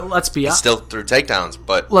 But let's be He honest. still threw takedowns,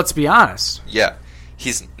 but Let's be honest. yeah,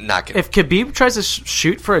 he's not going to. If Khabib tries to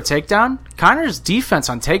shoot for a takedown, Connor's defense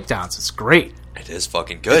on takedowns is great. It is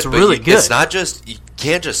fucking good. It's but really good. It's not just, you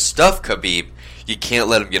can't just stuff Khabib. You can't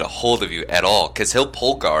let him get a hold of you at all, because he'll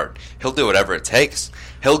pull guard. He'll do whatever it takes.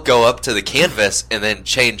 He'll go up to the canvas and then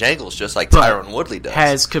change angles just like But Tyron Woodley does.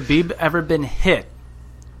 Has Khabib ever been hit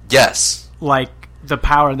Yes. like the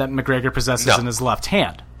power that McGregor possesses No. in his left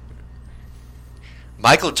hand?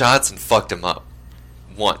 Michael Johnson fucked him up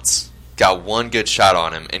once. Got one good shot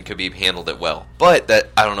on him, and Khabib handled it well. But that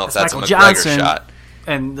I don't know if that's Michael a McGregor Johnson, shot.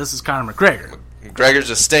 and this is Conor McGregor. McGregor's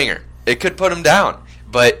a stinger. It could put him down.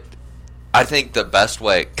 But I think the best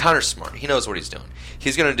way... Conor's smart. He knows what he's doing.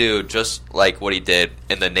 He's going to do just like what he did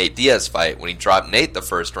in the Nate Diaz fight when he dropped Nate the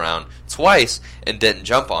first round twice and didn't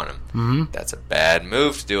jump on him. Mm-hmm. That's a bad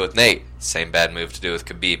move to do with Nate. Same bad move to do with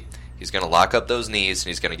Khabib. He's going to lock up those knees and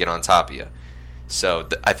he's going to get on top of you. So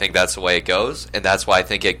I think that's the way it goes, and that's why I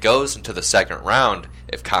think it goes into the second round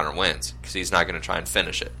if Conor wins, because he's not going to try and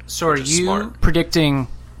finish it. So are which is you smart. predicting,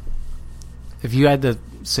 if you had to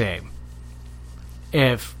say,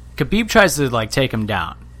 if Khabib tries to take him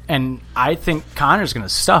down, and I think Conor's going to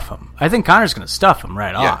stuff him. I think Conor's going to stuff him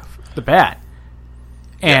right Yeah. off the bat.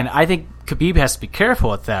 And I think Khabib has to be careful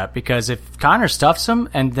with that, because if Conor stuffs him,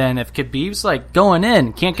 and then if Khabib's going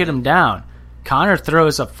in, can't get him down, Conor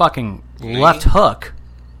throws a fucking left hook,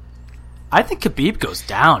 I think Khabib goes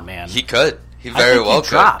down, man. He could. He I very think he well could.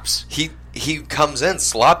 drops. He comes in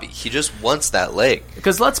sloppy. He just wants that leg.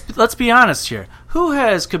 Because let's be honest here. Who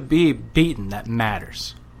has Khabib beaten that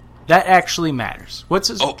matters? That actually matters. What's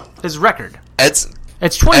his record? It's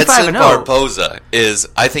 25-0. Barboza is,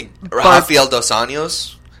 I think, Rafael Dos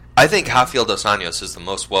Anjos. I think Rafael Dos Anjos is the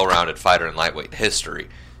most well-rounded fighter in lightweight history.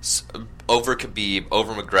 Over Khabib,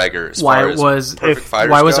 over McGregor. As far as perfect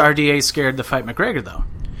fighters why was go. RDA scared to fight McGregor though?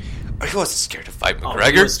 He wasn't scared to fight He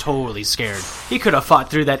McGregor. was totally scared. He could have fought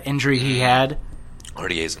through that injury he had.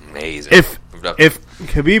 RDA's amazing. If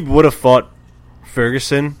Khabib would have fought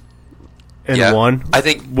Ferguson and won, I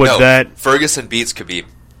think that Ferguson beats Khabib.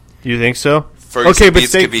 You think so? Ferguson okay, but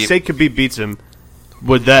beats say Khabib. Khabib beats him.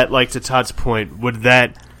 Would that, to Todd's point, would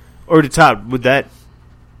that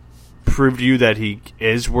prove to you that he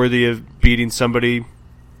is worthy of beating somebody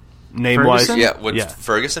name-wise? Ferguson? Yeah, would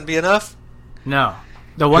Ferguson be enough? No,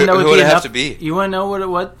 the one Who- that would who be would it have enough to be? You want to know what it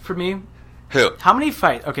was for me? Who? How many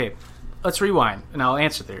fights? Okay, let's rewind and I'll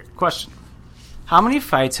answer the question. How many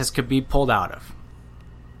fights has Khabib pulled out of?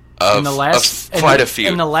 in the last quite a few.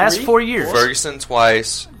 In the last 4 years. Ferguson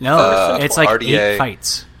twice. No, it's like RDA. 8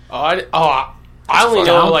 fights. I only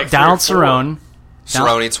know like Donald 3 or 4. Cerrone.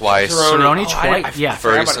 Cerrone twice. Cerrone Oh, I twice. Yeah.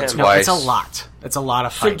 forgot about Ferguson him. No, twice. it's a lot. It's a lot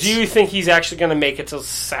of So fights. do you think he's actually going to make it till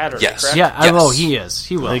Saturday? Yes. Correct? Yeah. Yes. Oh, he is.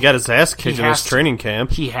 He will. He got his ass kicked in has his to. training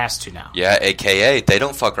camp. He has to now. Yeah, AKA, they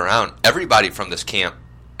don't fuck around. Everybody from this camp,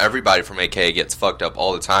 everybody from AKA gets fucked up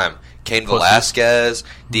all the time. Cain Velasquez,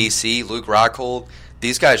 DC, Luke Rockhold,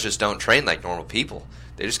 these guys just don't train like normal people.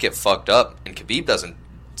 They just get fucked up, and Khabib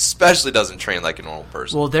especially doesn't train like a normal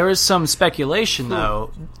person. Well, there is some speculation,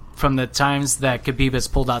 though, from the times that Khabib has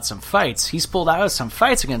pulled out some fights. He's pulled out of some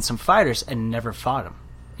fights against some fighters and never fought him.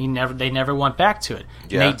 They never went back to it.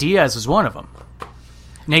 Yeah. Nate Diaz was one of them.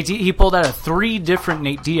 He pulled out of 3 different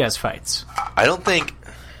Nate Diaz fights. I don't think...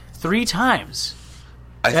 3 times.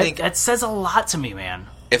 I think That says a lot to me, man.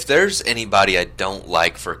 if there's anybody I don't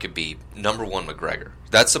like for Khabib, number 1, McGregor.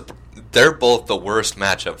 They're both the worst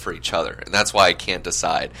matchup for each other, and that's why I can't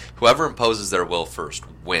decide. Whoever imposes their will first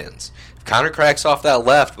wins. If Conor cracks off that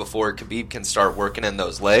left before Khabib can start working in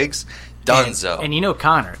those legs, donezo. And you know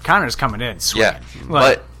Conor's coming in swinging. Yeah,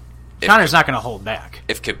 Like, but Connor's not going to hold back.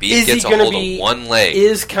 if Khabib Is he gets a gonna hold be? of one leg,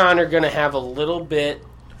 Is Conor going to have a little bit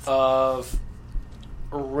of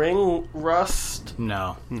ring rust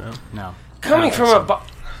No. coming I don't from think a?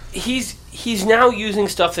 He's now using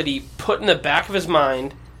stuff that he put in the back of his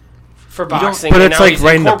mind for boxing. But and it's now like he's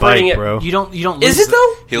riding the incorporating bike, it. bro. You don't lose Is it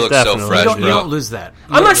though? he looks Definitely. so You fresh, You bro. don't lose that.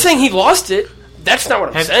 I'm not saying he lost it. That's not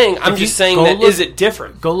what I'm saying. I'm if you just saying go that look- is it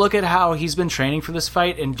different? Go look at how he's been training for this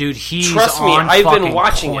fight, and dude, he's Trust me, on I've been fucking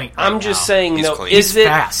watching it. point I'm right just now. saying, He's though, clean. is He's it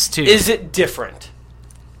fast, too. Is it different?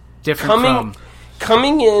 different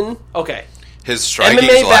Coming in, okay. His striking's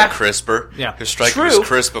MMA a lot back- crisper. Yeah. His striking True. was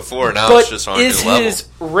crisp before. Now But it's just on a is new level. his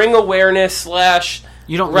ring awareness /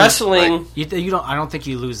 You don't wrestling? Lose, you don't. I don't think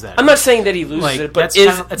you lose that. I'm not saying that he loses Like, it, but that's is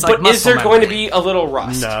kind of- it's like but is there muscle going to memory. be a little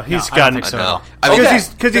rust? No, he's I don't gotten think so. No. I mean, Okay.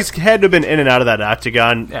 because he's had to have been in and out of that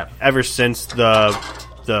octagon Yeah. ever since the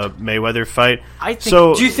Mayweather fight. I think-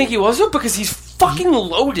 so. Do you think he was though? Because he's fucking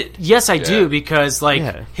loaded. Yes, I Yeah. do because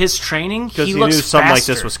Yeah. his training, because he he looks knew something like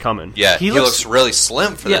faster. this was coming. yeah, he he looks- looks really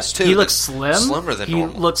slim for Yeah, this too. he looks slim, slimmer than he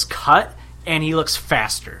normal. looks cut, and he looks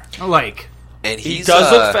faster. Like and He he's,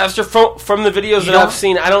 does look faster from the videos that don't- I've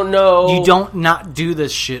seen. I don't know. you don't not do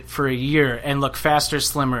this shit for a year and look faster,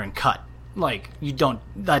 slimmer, and cut. Like you don't.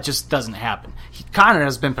 That just doesn't happen. Conor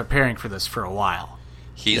has been preparing for this for a while.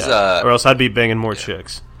 He's Or else I'd be banging more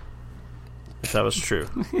chicks. If that was true.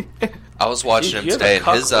 I was watching him You have today, a and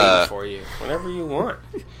cuck his waiting for you whenever you want,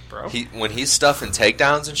 bro. when he's stuffing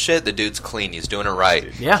takedowns and shit, the dude's clean. He's doing it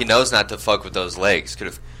right. Yeah. He knows not to fuck with those legs. 'Cause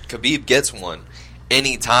if Khabib gets one,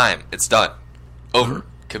 anytime it's done, over.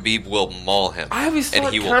 Khabib will maul him, I always and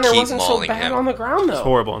thought he will Conor keep wasn't so mauling bad him. on the ground though.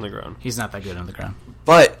 Horrible on the ground. He's not that good on the ground.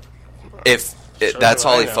 But if that's do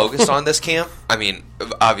all I he know. focused on this camp, I mean,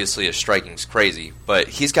 obviously his striking's crazy, but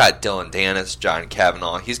he's got Dylan Dennis, John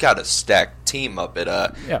Kavanaugh. He's got a stacked team up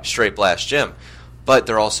at Straight Blast Gym. But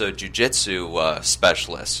they're also jiu-jitsu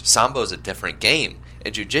specialists. Sambo's a different game.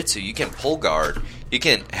 In jiu-jitsu, you can pull guard. You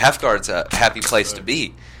can half guard's a happy place to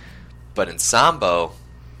be. But in Sambo,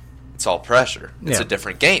 it's all pressure. It's Yeah. a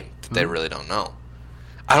different game that they really don't know.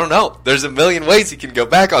 I don't know. There's a million ways you can go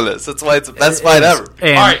back on this. That's why it's the best fight ever.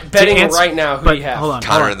 And All right, to betting right now, who but do you have? Hold on,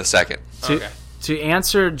 Conor hold in the second. on. Okay. To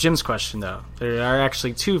answer Jim's question, though, there are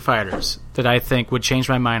actually 2 fighters that I think would change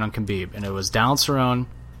my mind on Khabib, and it was Donald Cerrone,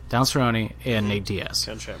 and Nate Diaz.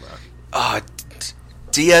 Ken Shamrock.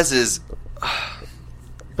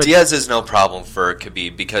 Diaz is no problem for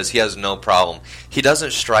Khabib because he has no problem. He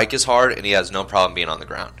doesn't strike as hard, and he has no problem being on the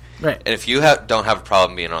ground. Right. And if you don't have a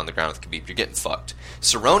problem being on the ground with Khabib, you're getting fucked.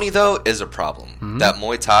 Cerrone, though, is a problem. That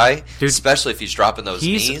Muay Thai, Dude, especially if he's dropping those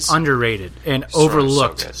He's knees, underrated and so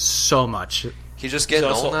overlooked good. so much. he's just getting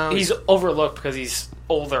old now. He's overlooked because he's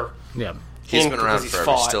older. Yeah. He's and been around because he's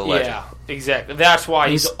forever. He's fought. still a legend. Yeah, exactly. That's why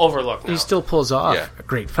he's overlooked now. He still pulls off Yeah.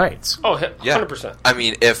 great fights. Oh, Yeah. 100%. I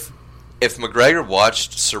mean, if McGregor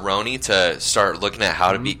watched Cerrone to start looking at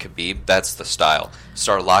how to beat Khabib, that's the style.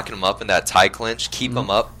 Start locking him up in that tie clinch, keep him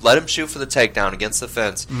up, let him shoot for the takedown against the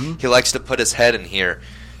fence. He likes to put his head in here,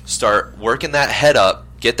 start working that head up,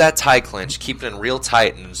 get that tie clinch, keep it in real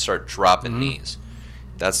tight, and then start dropping knees.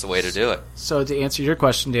 That's the way to do it. So to answer your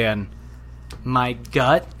question, Dan, my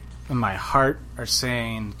gut and my heart are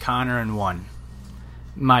saying Conor in 1.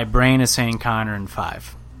 My brain is saying Conor in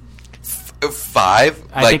 5. 5?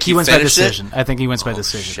 I think he wins by decision. I think he wins by Oh,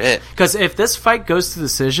 decision. shit. Because if this fight goes to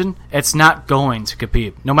decision, it's not going to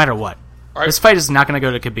Khabib, no matter what. Right. This fight is not going to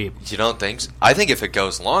go to Khabib. You don't think so? I think if it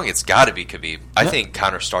goes long, it's got to be Khabib. I think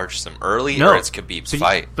Conor starts him early, or it's Khabib's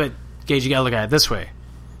fight. But, Gage, you got to look at it this way.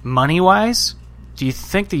 Money-wise, do you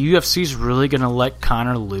think the UFC is really going to let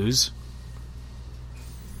Conor lose?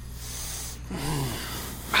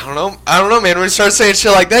 I don't know, man. When you start saying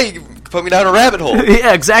shit like that, you put me down a rabbit hole.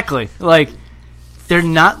 Yeah, exactly. Like, they're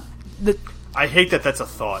not... I hate that that's a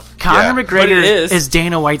thought. Conor But it McGregor is. is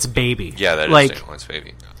Dana White's baby. Yeah, that is like, Dana White's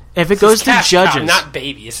baby. If it goes to Cash judges... cow, not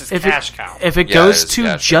baby. It's just if cash it, cow. If it Yeah, goes it is to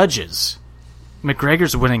cash cow. judges,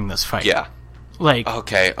 McGregor's winning this fight. Yeah. Like,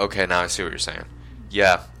 Okay, now I see what you're saying.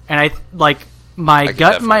 Yeah. and I like my can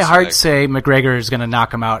gut and my definitely see heart that. say McGregor is going to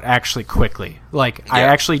knock him out actually quickly. Like, I Yeah.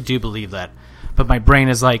 actually do believe that, but my brain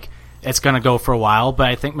is like, it's going to go for a while. But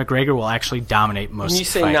I think McGregor will actually dominate most. When you of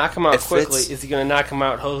the say fight. knock him out If quickly, it's- is he going to knock him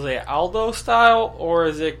out Jose Aldo style, or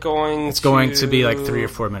is it going? It's going to be like 3 or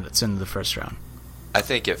 4 minutes into the first round. I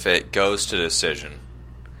think if it goes to decision,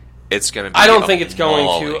 it's going to be I don't a think it's going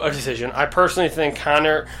to mauling. a decision. I personally think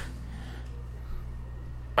Conor.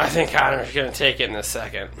 I think Conor's going to take it in a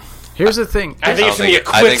second. Here's the thing. I think it's going to be a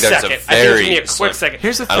I quick think there's a second. I think it's very going to be a quick slim- second.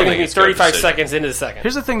 Here's the I think thing. it's going to be 35 decision. seconds into the second.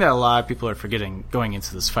 Here's the thing that a lot of people are forgetting going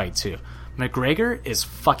into this fight too. McGregor is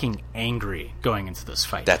fucking angry going into this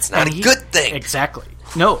fight. That's not And a good thing. Exactly.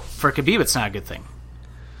 No, for Khabib, it's not a good thing.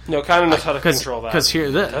 No, Conor knows how to control that. Because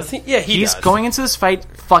here, Does he? Yeah, he's does. going into this fight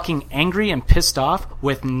fucking angry and pissed off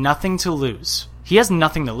with nothing to lose. He has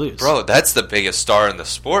nothing to lose. Bro, that's the biggest star in the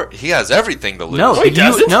sport. He has everything to lose. No, he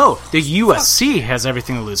doesn't. the UFC has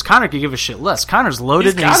everything to lose. Conor could give a shit less. Conor's loaded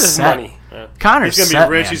He's and got he's his set. money. Conor's He's going to set,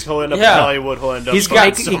 be rich. man. He's going to end up Yeah. in Hollywood. He'll end up He's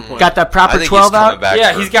fighting got, he someone. got that I proper think 12 he's coming out. back.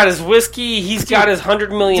 Yeah, for- he's got his whiskey. He's got his $100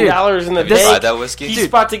 million in the Did you bank. buy that whiskey? He's Dude.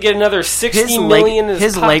 about to get another $60 His, million in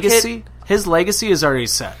his pocket. his legacy is already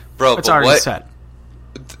set. Bro, it's but already what- set.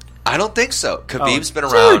 I don't think so. Khabib's been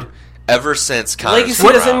dude. around ever since Conor's Legacy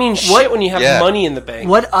been doesn't around. mean shit when you have Yeah. money in the bank.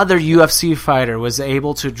 What other UFC fighter was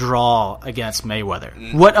able to draw against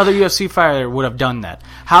Mayweather? What other UFC fighter would have done that?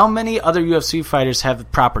 How many other UFC fighters have the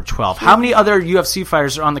proper 12? How many other UFC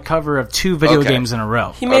fighters are on the cover of 2 video Okay. games in a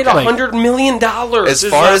row? He made Okay. $100 million. As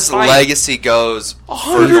far as legacy goes,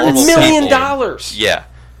 for normal $100 million. people, yeah.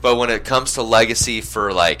 But when it comes to legacy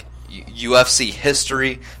for like UFC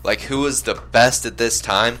history, like who was the best at this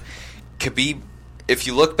time, Khabib. If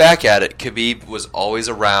you look back at it, Khabib was always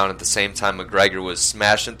around at the same time McGregor was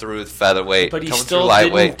smashing through with featherweight, But he coming still through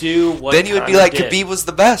lightweight. didn't do what then you would be Conor like, did. Khabib was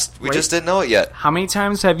the best. We just didn't know it yet. How many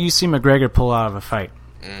times have you seen McGregor pull out of a fight?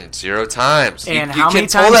 0 times. And you how can many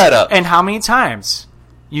pull times? that up. And how many times?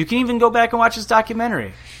 You can even go back and watch his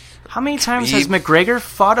documentary. How many times has Khabib- McGregor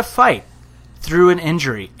fought a fight through an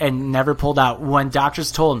injury and never pulled out when doctors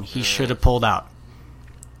told him he should have pulled out?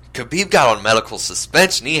 Khabib got on medical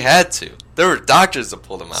suspension. He had to. There were doctors that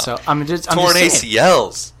pulled him out. So I'm just Torn saying.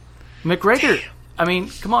 ACLs. McGregor. I mean,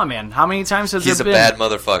 come on, man. How many times has He's a there been? bad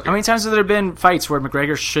motherfucker. How many times have there been fights where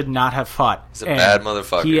McGregor should not have fought? He's a and bad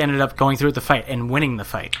motherfucker. He ended up going through with the fight and winning the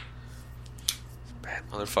fight. Bad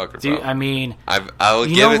motherfucker, bro. Dude, I mean, I will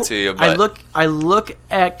you give know, it to you, but I look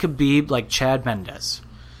at Khabib like Chad Mendes.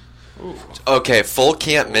 okay, full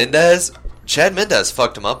camp Mendez. Chad Mendez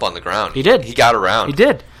fucked him up on the ground. He did. He got around. He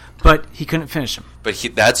did, but he couldn't finish him. But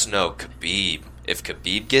that's no Khabib. If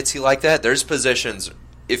Khabib gets you like that, there's positions.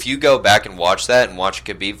 If you go back and watch that and watch a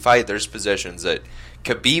Khabib fight, there's positions that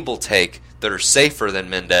Khabib will take that are safer than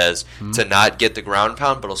Mendez to not get the ground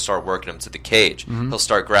pound, but he'll start working him to the cage. He'll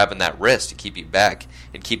start grabbing that wrist to keep you back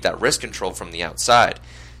and keep that wrist control from the outside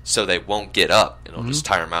so they won't get up and he'll just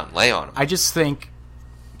tire him out and lay on him. I just think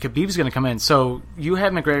Khabib's going to come in. So you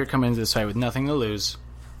have McGregor come into this fight with nothing to lose.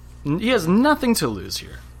 He has nothing to lose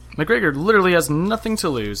here. McGregor literally has nothing to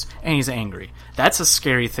lose, and he's angry. That's a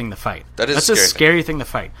scary thing to fight. That is That's a a scary scary thing to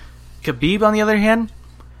fight. Khabib, on the other hand,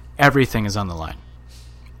 everything is on the line.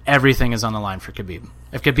 Everything is on the line for Khabib.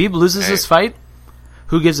 If Khabib loses Hey. this fight,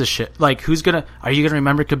 who gives a shit? Like, are you gonna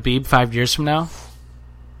remember Khabib 5 years from now?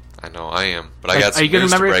 I know I am, but I got some Are you gonna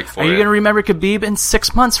news to remember? break for Are you gonna remember Khabib in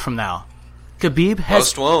 6 months from now? Khabib has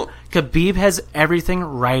Most won't. Khabib has everything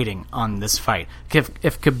riding on this fight.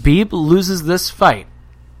 If Khabib loses this fight,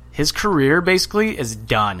 his career basically is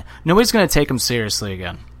done. Nobody's going to take him seriously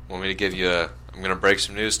again. Want me to give you I'm going to break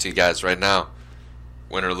some news to you guys right now.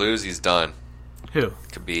 Win or lose, he's done. Who?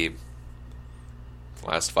 Khabib.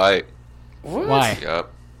 Last fight. Why?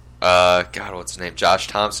 Yep. God, what's his name? Josh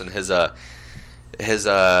Thompson. His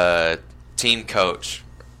team coach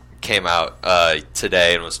came out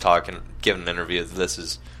today and was giving an interview. This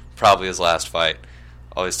is probably his last fight.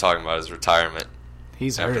 All he's talking about is retirement.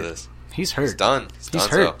 He's After hurt. this, He's hurt. he's done. He's He's done.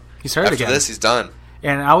 hurt. So. He's hurt After again. this, he's done.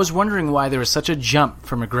 And I was wondering why there was such a jump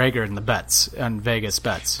for McGregor in the bets, on Vegas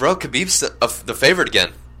bets. Bro, Khabib's the favorite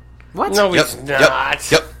again. What? No, he's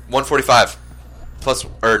not. Yep. 145.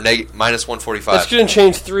 Minus 145. It's going to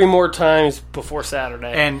change 3 more times before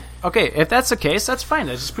Saturday. And, okay, if that's the case, that's fine.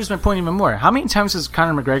 That just proves my point even more. How many times has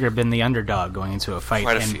Conor McGregor been the underdog going into a fight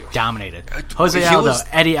Quite a and few. dominated? Jose he Aldo, was-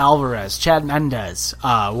 Eddie Alvarez, Chad Mendez.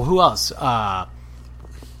 Who else?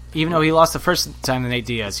 Even though he lost the first time to Nate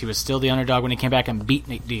Diaz, he was still the underdog when he came back and beat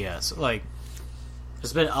Nate Diaz. Like,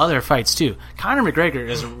 there's been other fights, too. Conor McGregor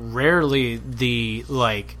is rarely the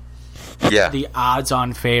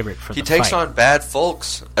odds-on favorite for He the fight. takes on bad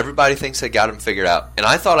folks. Everybody thinks they got him figured out. And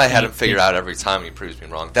I thought I had him figured out every time. He proves me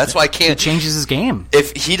wrong. That's why I He can't... changes his game.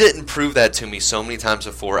 If he didn't prove that to me so many times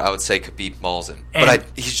before, I would say Khabib mauls him. But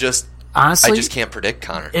he's just... Honestly, I just can't predict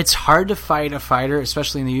Conor. It's hard to fight a fighter,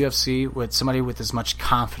 especially in the UFC, with somebody with as much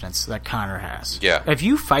confidence that Conor has. Yeah. If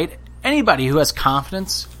you fight anybody who has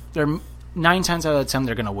confidence, they're 9 times out of 10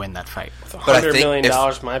 they're going to win that fight. But I $100 think million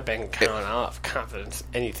if- in my bank account, I'll have confidence in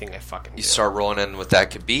anything I fucking do. You start rolling in with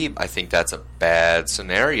that Khabib, I think that's a bad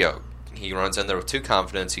scenario. He runs in there with too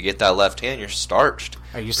confidence. You get that left hand, you're starched.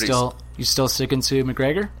 Are you But still sticking to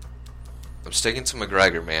McGregor? I'm sticking to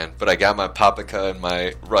McGregor, man. But I got my paprika and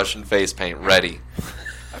my Russian face paint ready.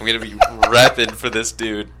 I'm going to be repping for this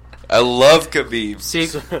dude. I love Khabib. See,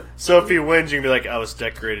 So if he wins, you can be like, I was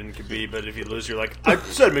decorated in Khabib, but if you lose, you're like, I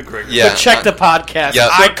said McGregor. Yeah. But check the podcast. Yep.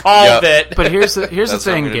 I called Yep. it. but here's the That's what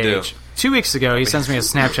thing, I'm gonna Gage. do. 2 weeks ago, he sends me a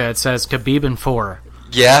Snapchat that says Khabib in 4.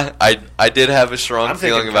 Yeah, I did have a strong I'm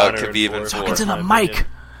feeling thinking about Conor in Khabib four. and Talking Talking to four. the my mic.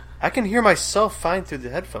 opinion. I can hear myself fine through the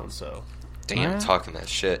headphones, though. Damn, talking that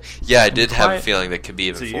shit. Yeah, I did have a quiet. feeling that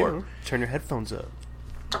Khabib To in 4. you, turn your headphones up.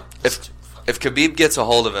 If Khabib gets a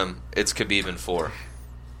hold of him, it's Khabib in 4.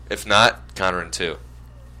 If not, Conor in 2.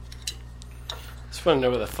 Just want to know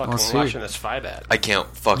where the fuck We'll I'm see. watching this fight at. I can't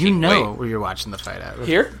fucking You know wait. where you're watching the fight at.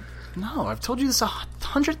 Here? No, I've told you this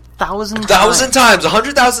 100,000 times. 1,000 times,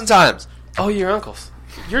 100,000 times. Oh, your uncle's.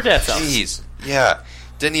 Your dad's house. Jeez, yeah.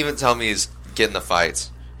 Didn't even tell me he's getting the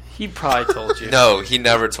fights. He probably told you. No, he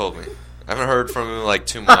never told me. I haven't heard from him in like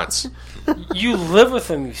 2 months. You live with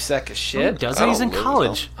him, you sack of He shit. doesn't. I He's don't in live with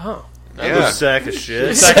college. Oh. Yeah. You sack of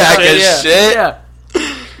shit. Sack Sack of yeah. shit. Yeah.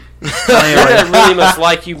 I really must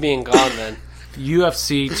like you being gone then.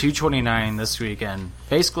 UFC 229 this weekend.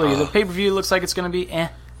 Basically, the pay-per-view looks like it's going to be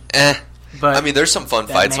But I mean, there's some fun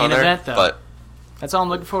that fights main on there, event, though. but that's all I'm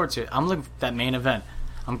looking forward to. I'm looking for that main event.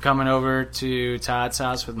 I'm coming over to Todd's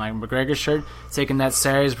house with my McGregor shirt, taking that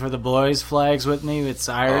Series for the Boys flags with me. It's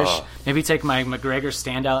Irish. Oh. Maybe take my McGregor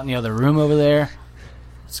standout in the other room over there.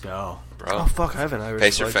 Let's go. bro, Oh, fuck, I have an Irish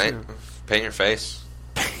paint your flag, face. too. Paint your face.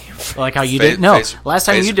 Like how you Face- did. No, face- last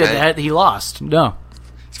time face you did paint. that, he lost. No,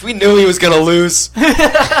 We knew he was gonna lose.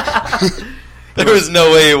 There was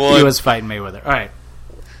no way he won. he was fighting Mayweather. All right.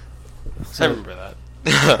 I remember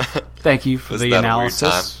that. Thank you for Was the that a weird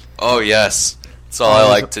analysis. time? Oh yes, that's all I Always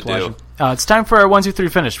like a to pleasure. do. It's time for our 1, 2, 3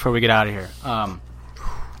 finish before we get out of here.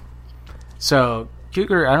 So,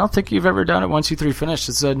 Cougar, I don't think you've ever done it 1, 2, 3 finish.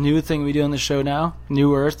 It's a new thing we do on the show now.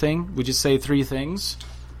 Newer thing. We just say 3 things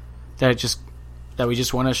that we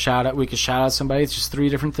just want to shout out. We could shout out somebody. It's just 3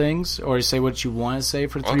 different things, or you say what you want to say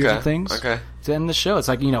for 3 different things. Okay, To end the show, it's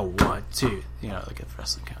like 1, 2. Like a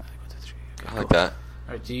wrestling count. 1, 2, 3. Okay, I like that.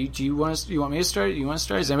 All right, do you want to? You want me to start? Do you want to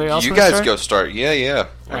start? Is anybody else? You wanna guys start? go start. Yeah.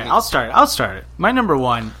 All right, I'll start it. My number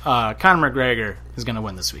 1, Conor McGregor is going to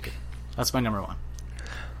win this weekend. That's my number 1.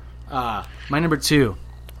 My number 2,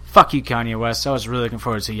 fuck you, Kanye West. I was really looking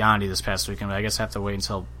forward to Yandi this past weekend, but I guess I have to wait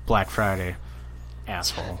until Black Friday.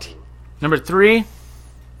 Asshole. Number 3,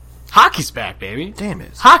 hockey's back, baby. Damn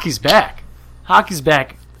it. Hockey's back.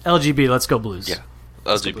 LGB, let's go Blues. Yeah.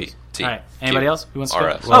 LGBT. All right. Anybody else who wants to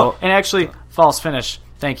RS. go? Oh, and actually, false finish.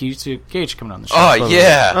 Thank you to Gage coming on the show. Oh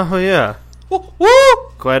yeah. Oh, yeah.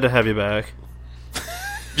 Woo! Glad to have you back.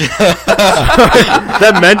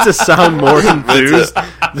 That meant to sound more enthused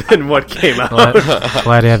than what came out.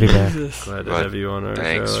 Glad to have you back. Glad to have you on our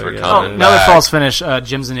Thanks show. for I guess. coming. Another back. false finish.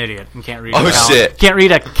 Jim's an idiot and can't read. Oh, shit. Can't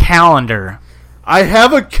read a calendar. I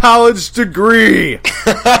have a college degree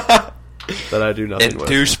that I do nothing And with.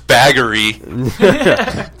 douchebaggery.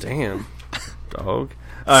 Damn, dog.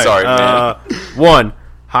 Sorry, man. 1,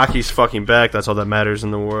 hockey's fucking back. That's all that matters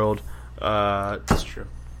in the world. That's true.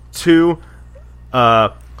 2,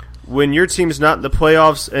 when your team's not in the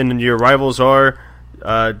playoffs and your rivals are,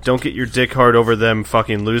 don't get your dick hard over them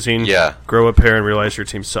fucking losing. Yeah. Grow a pair and realize your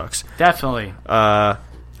team sucks. Definitely.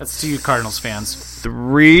 That's to you Cardinals fans.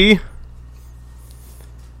 3,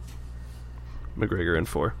 McGregor in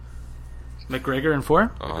 4. McGregor in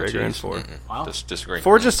 4? Oh, McGregor in jeez. 4. Wow. Disagree.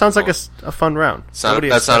 4 just sounds like a fun round.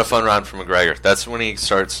 That's not a fun round for McGregor. That's when he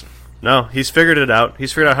starts. No, he's figured it out.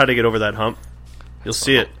 He's figured out how to get over that hump. You'll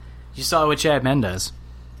see it. You saw what Chad Mendez.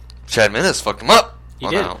 Chad Mendes fucked him up. He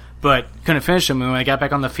did. But couldn't finish him. And when I got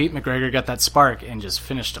back on the feet, McGregor got that spark and just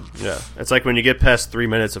finished him. Yeah, it's like when you get past 3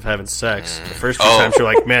 minutes of having sex. The first few times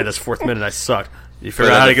you're like, man, this 4th minute I sucked. You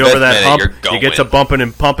figure out how to get over that hump. You get to bumping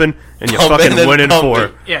and pumping, and you fucking win in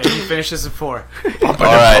 4. Yeah, he finishes in 4. Bumping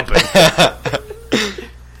and pumping.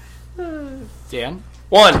 Dan?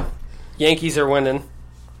 1. Yankees are winning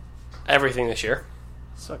everything this year.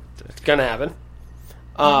 It's gonna happen.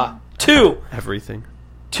 2. Everything.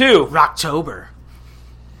 2. Rocktober.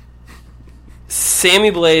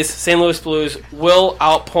 Sammy Blaze, St. Louis Blues, will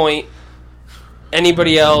outpoint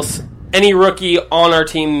anybody else, any rookie on our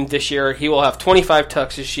team this year. He will have 25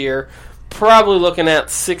 tucks this year. Probably looking at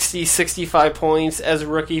 60, 65 points as a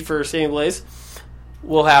rookie for Sammy Blaze.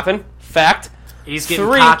 Will happen. Fact. He's getting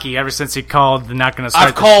 3. cocky ever since he called the not going to start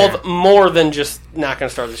I've called more than just not going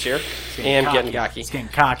to start this year. And getting cocky. He's getting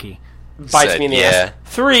cocky. Bites me in the ass.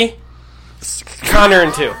 3. Connor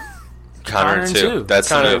in 2. Connor in 2. That's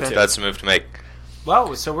the move. That's the move to make.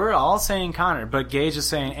 Well, so we're all saying Connor, but Gage is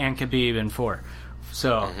saying and Khabib in 4.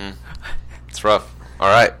 So it's rough. All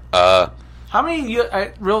right. How many?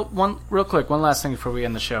 Real quick. One last thing before we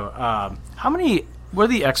end the show. How many? What are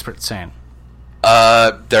the experts saying?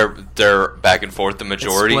 They're back and forth. The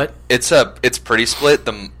majority. It's It's pretty split.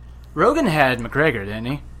 Rogan had McGregor, didn't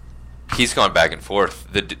he? He's gone back and forth.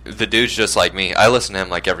 The dude's just like me. I listen to him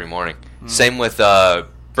like every morning. Same with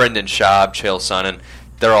Brendan Schaub, Chael Sonnen.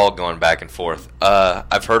 They're all going back and forth.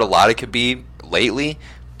 I've heard a lot of Khabib lately,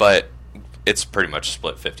 but it's pretty much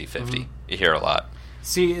split 50-50. You hear a lot.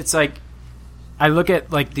 See, it's like I look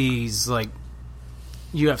at like these like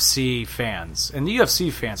UFC fans, and the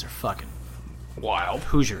UFC fans are fucking wild.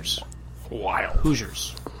 Hoosiers. Wild.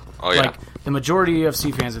 Hoosiers. Oh, yeah. Like the majority of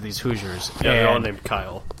UFC fans are these Hoosiers. Yeah, they're all named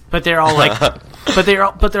Kyle. But they're all like, but there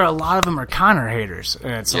are a lot of them are Connor haters,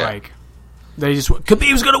 and it's like they just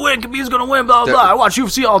Khabib's gonna win, blah blah blah. I watch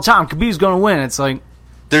UFC all the time. Khabib's gonna win. It's like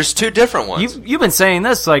there's 2 different ones. You've been saying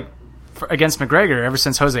this like against McGregor ever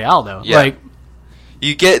since Jose Aldo. Yeah. Like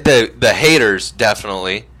you get the haters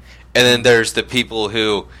definitely, and then there's the people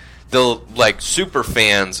who they'll like super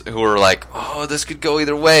fans who are like, oh, this could go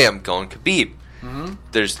either way. I'm going Khabib.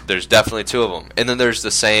 There's definitely 2 of them, and then there's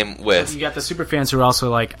the same with you got the super fans who are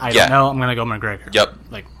also like, I don't know, I'm gonna go McGregor. Yep.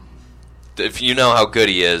 Like if you know how good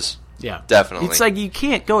he is, yeah, definitely. It's like you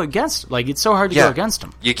can't go against. Like it's so hard to go against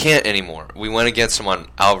him. You can't anymore. We went against him on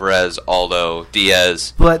Alvarez, Aldo,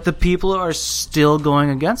 Diaz, but the people are still going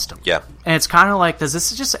against him. Yeah, and it's kind of like, does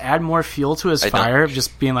this just add more fuel to his fire? Of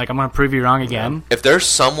just being like, I'm gonna prove you wrong again. If there's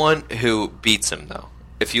someone who beats him, though,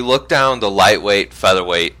 if you look down the lightweight,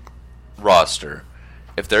 featherweight roster,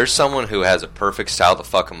 if there's someone who has a perfect style to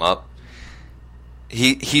fuck him up,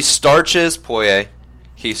 he starches Poirier,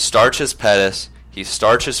 he starches Pettis, he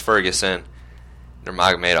starches Ferguson.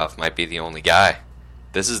 Nurmagomedov might be the only guy.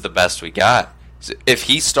 This is the best we got. If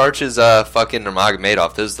he starches fucking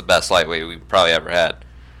Nurmagomedov, this is the best lightweight we've probably ever had.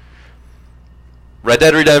 Red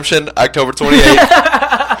Dead Redemption, October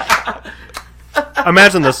 28th.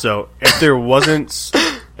 Imagine this, though. If there wasn't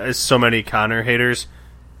so many Connor haters,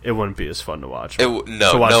 it wouldn't be as fun to watch. No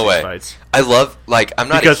these way. Fights. I love, like, I'm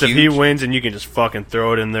not because a huge... if he wins and you can just fucking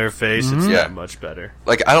throw it in their face, it's that much better.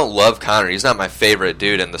 Like, I don't love Connor. He's not my favorite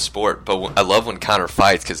dude in the sport, but I love when Connor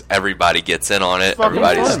fights because everybody gets in on it.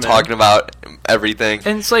 Everybody's talking about everything.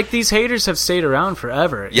 And it's like these haters have stayed around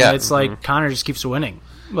forever. Yeah. And it's like Connor just keeps winning.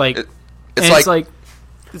 Like, it's like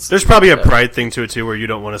there's probably a pride thing to it, too, where you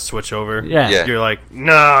don't want to switch over. Yeah. You're like,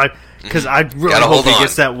 nah, because I really hope he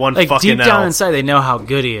gets that one like, fucking deep down inside, they know how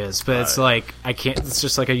good he is, but it's like, I can't, it's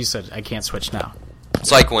just like you said, I can't switch now.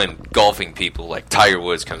 It's like when golfing people, like Tiger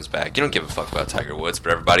Woods comes back. You don't give a fuck about Tiger Woods,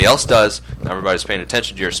 but everybody else does. Everybody's paying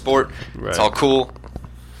attention to your sport. Right. It's all cool.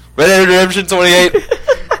 Red Dead Redemption 28.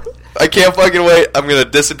 I can't fucking wait. I'm going to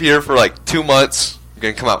disappear for like 2 months. I'm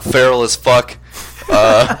going to come out feral as fuck.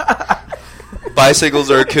 Bicycles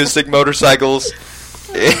are acoustic motorcycles.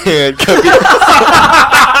 And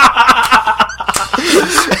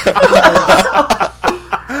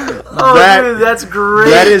that's great.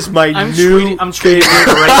 That is my new I'm tweeting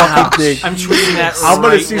right now. I'm tweeting that right now. I'm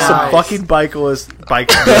going to see some fucking bicyclists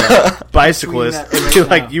be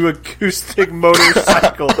like, you acoustic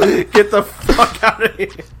motorcycle. Get the fuck out of here.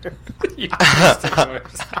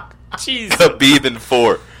 Jesus. Khabib in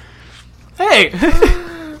 4. Hey!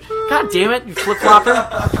 God damn it, you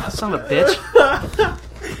flip-flopper. Son of a bitch.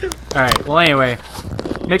 Alright, well anyway,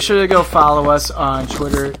 make sure to go follow us on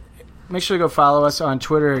Twitter, make sure to go follow us on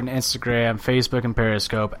Twitter and Instagram, Facebook, and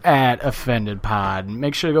Periscope at OffendedPod.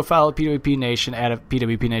 Make sure to go follow PWP Nation at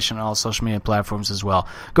PWP Nation on all social media platforms as well.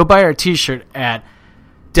 Go buy our t-shirt at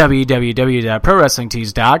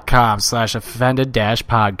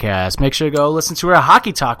www.prowrestlingtees.com/offended-podcast. Make sure to go listen to our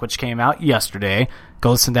Hockey Talk, which came out yesterday.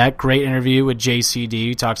 Go listen to that great interview with JCD.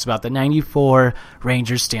 He talks about the 94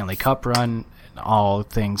 Rangers Stanley Cup run. All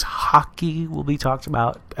things hockey will be talked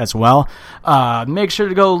about as well. Make sure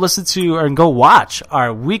to go listen to and go watch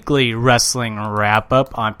our weekly wrestling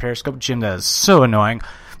wrap-up on Periscope. Jim, that is so annoying.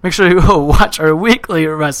 Make sure to go watch our weekly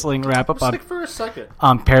wrestling wrap-up on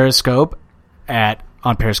Periscope at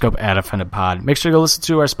Offended Pod. Make sure to go listen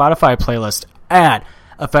to our Spotify playlist at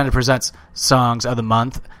Offended Presents Songs of the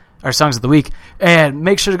Month, or Songs of the Week. And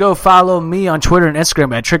make sure to go follow me on Twitter and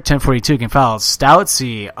Instagram at Trick1042. You can follow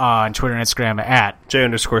Stoutsy on Twitter and Instagram at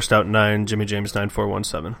J_Stout9, Jimmy James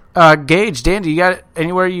 9417. Gage, Dan, do you got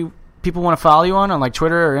anywhere people want to follow you on like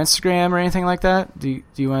Twitter or Instagram or anything like that? Do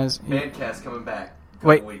you want to? Mancast coming back.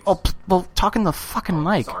 Wait. Weeks. Oh, well, talking the fucking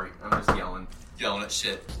mic. Sorry, I'm just yelling at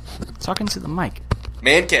shit. Talking to the mic.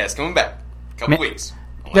 Mancast coming back. Couple weeks.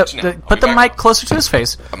 I'll let you know. Put the mic closer to his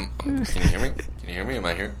face. Can you hear me? Can you hear me? Am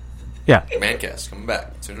I here? Yeah. Mancast coming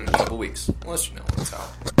back in a couple weeks. I'll let you know what's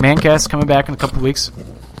out. Mancast coming back in a couple weeks.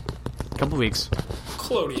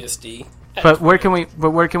 Clodius D. But where can we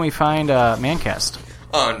find Mancast?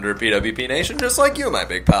 Under PWP Nation, just like you, my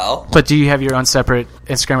big pal. But do you have your own separate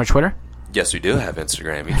Instagram or Twitter? Yes, we do have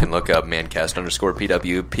Instagram. You can look up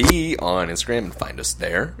Mancast_PWP on Instagram and find us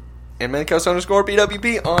there. And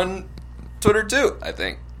Mancast_PWP on Twitter too, I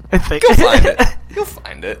think. You'll find it. You'll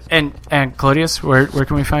find it. And Clodius, where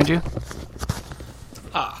can we find you?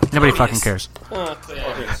 Nobody Clodius. Fucking cares.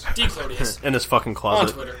 D. Clodius. In his fucking closet.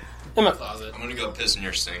 On Twitter. In my closet. I'm gonna go piss in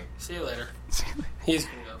your sink. See you later. He's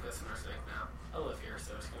gonna go piss in our sink now. I live here,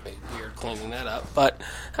 so it's gonna be weird cleaning that up. But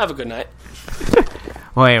have a good night.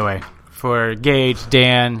 Well, anyway, for Gage,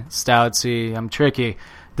 Dan, Stoutsy, I'm Tricky.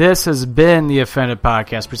 This has been the Offended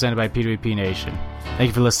Podcast presented by PWP Nation. Thank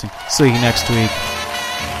you for listening. See you next week.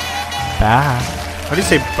 Bye. How do you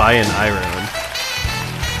say bye in Ireland?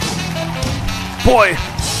 Boy!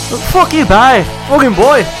 Fuck you, bye! Fucking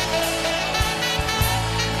boy!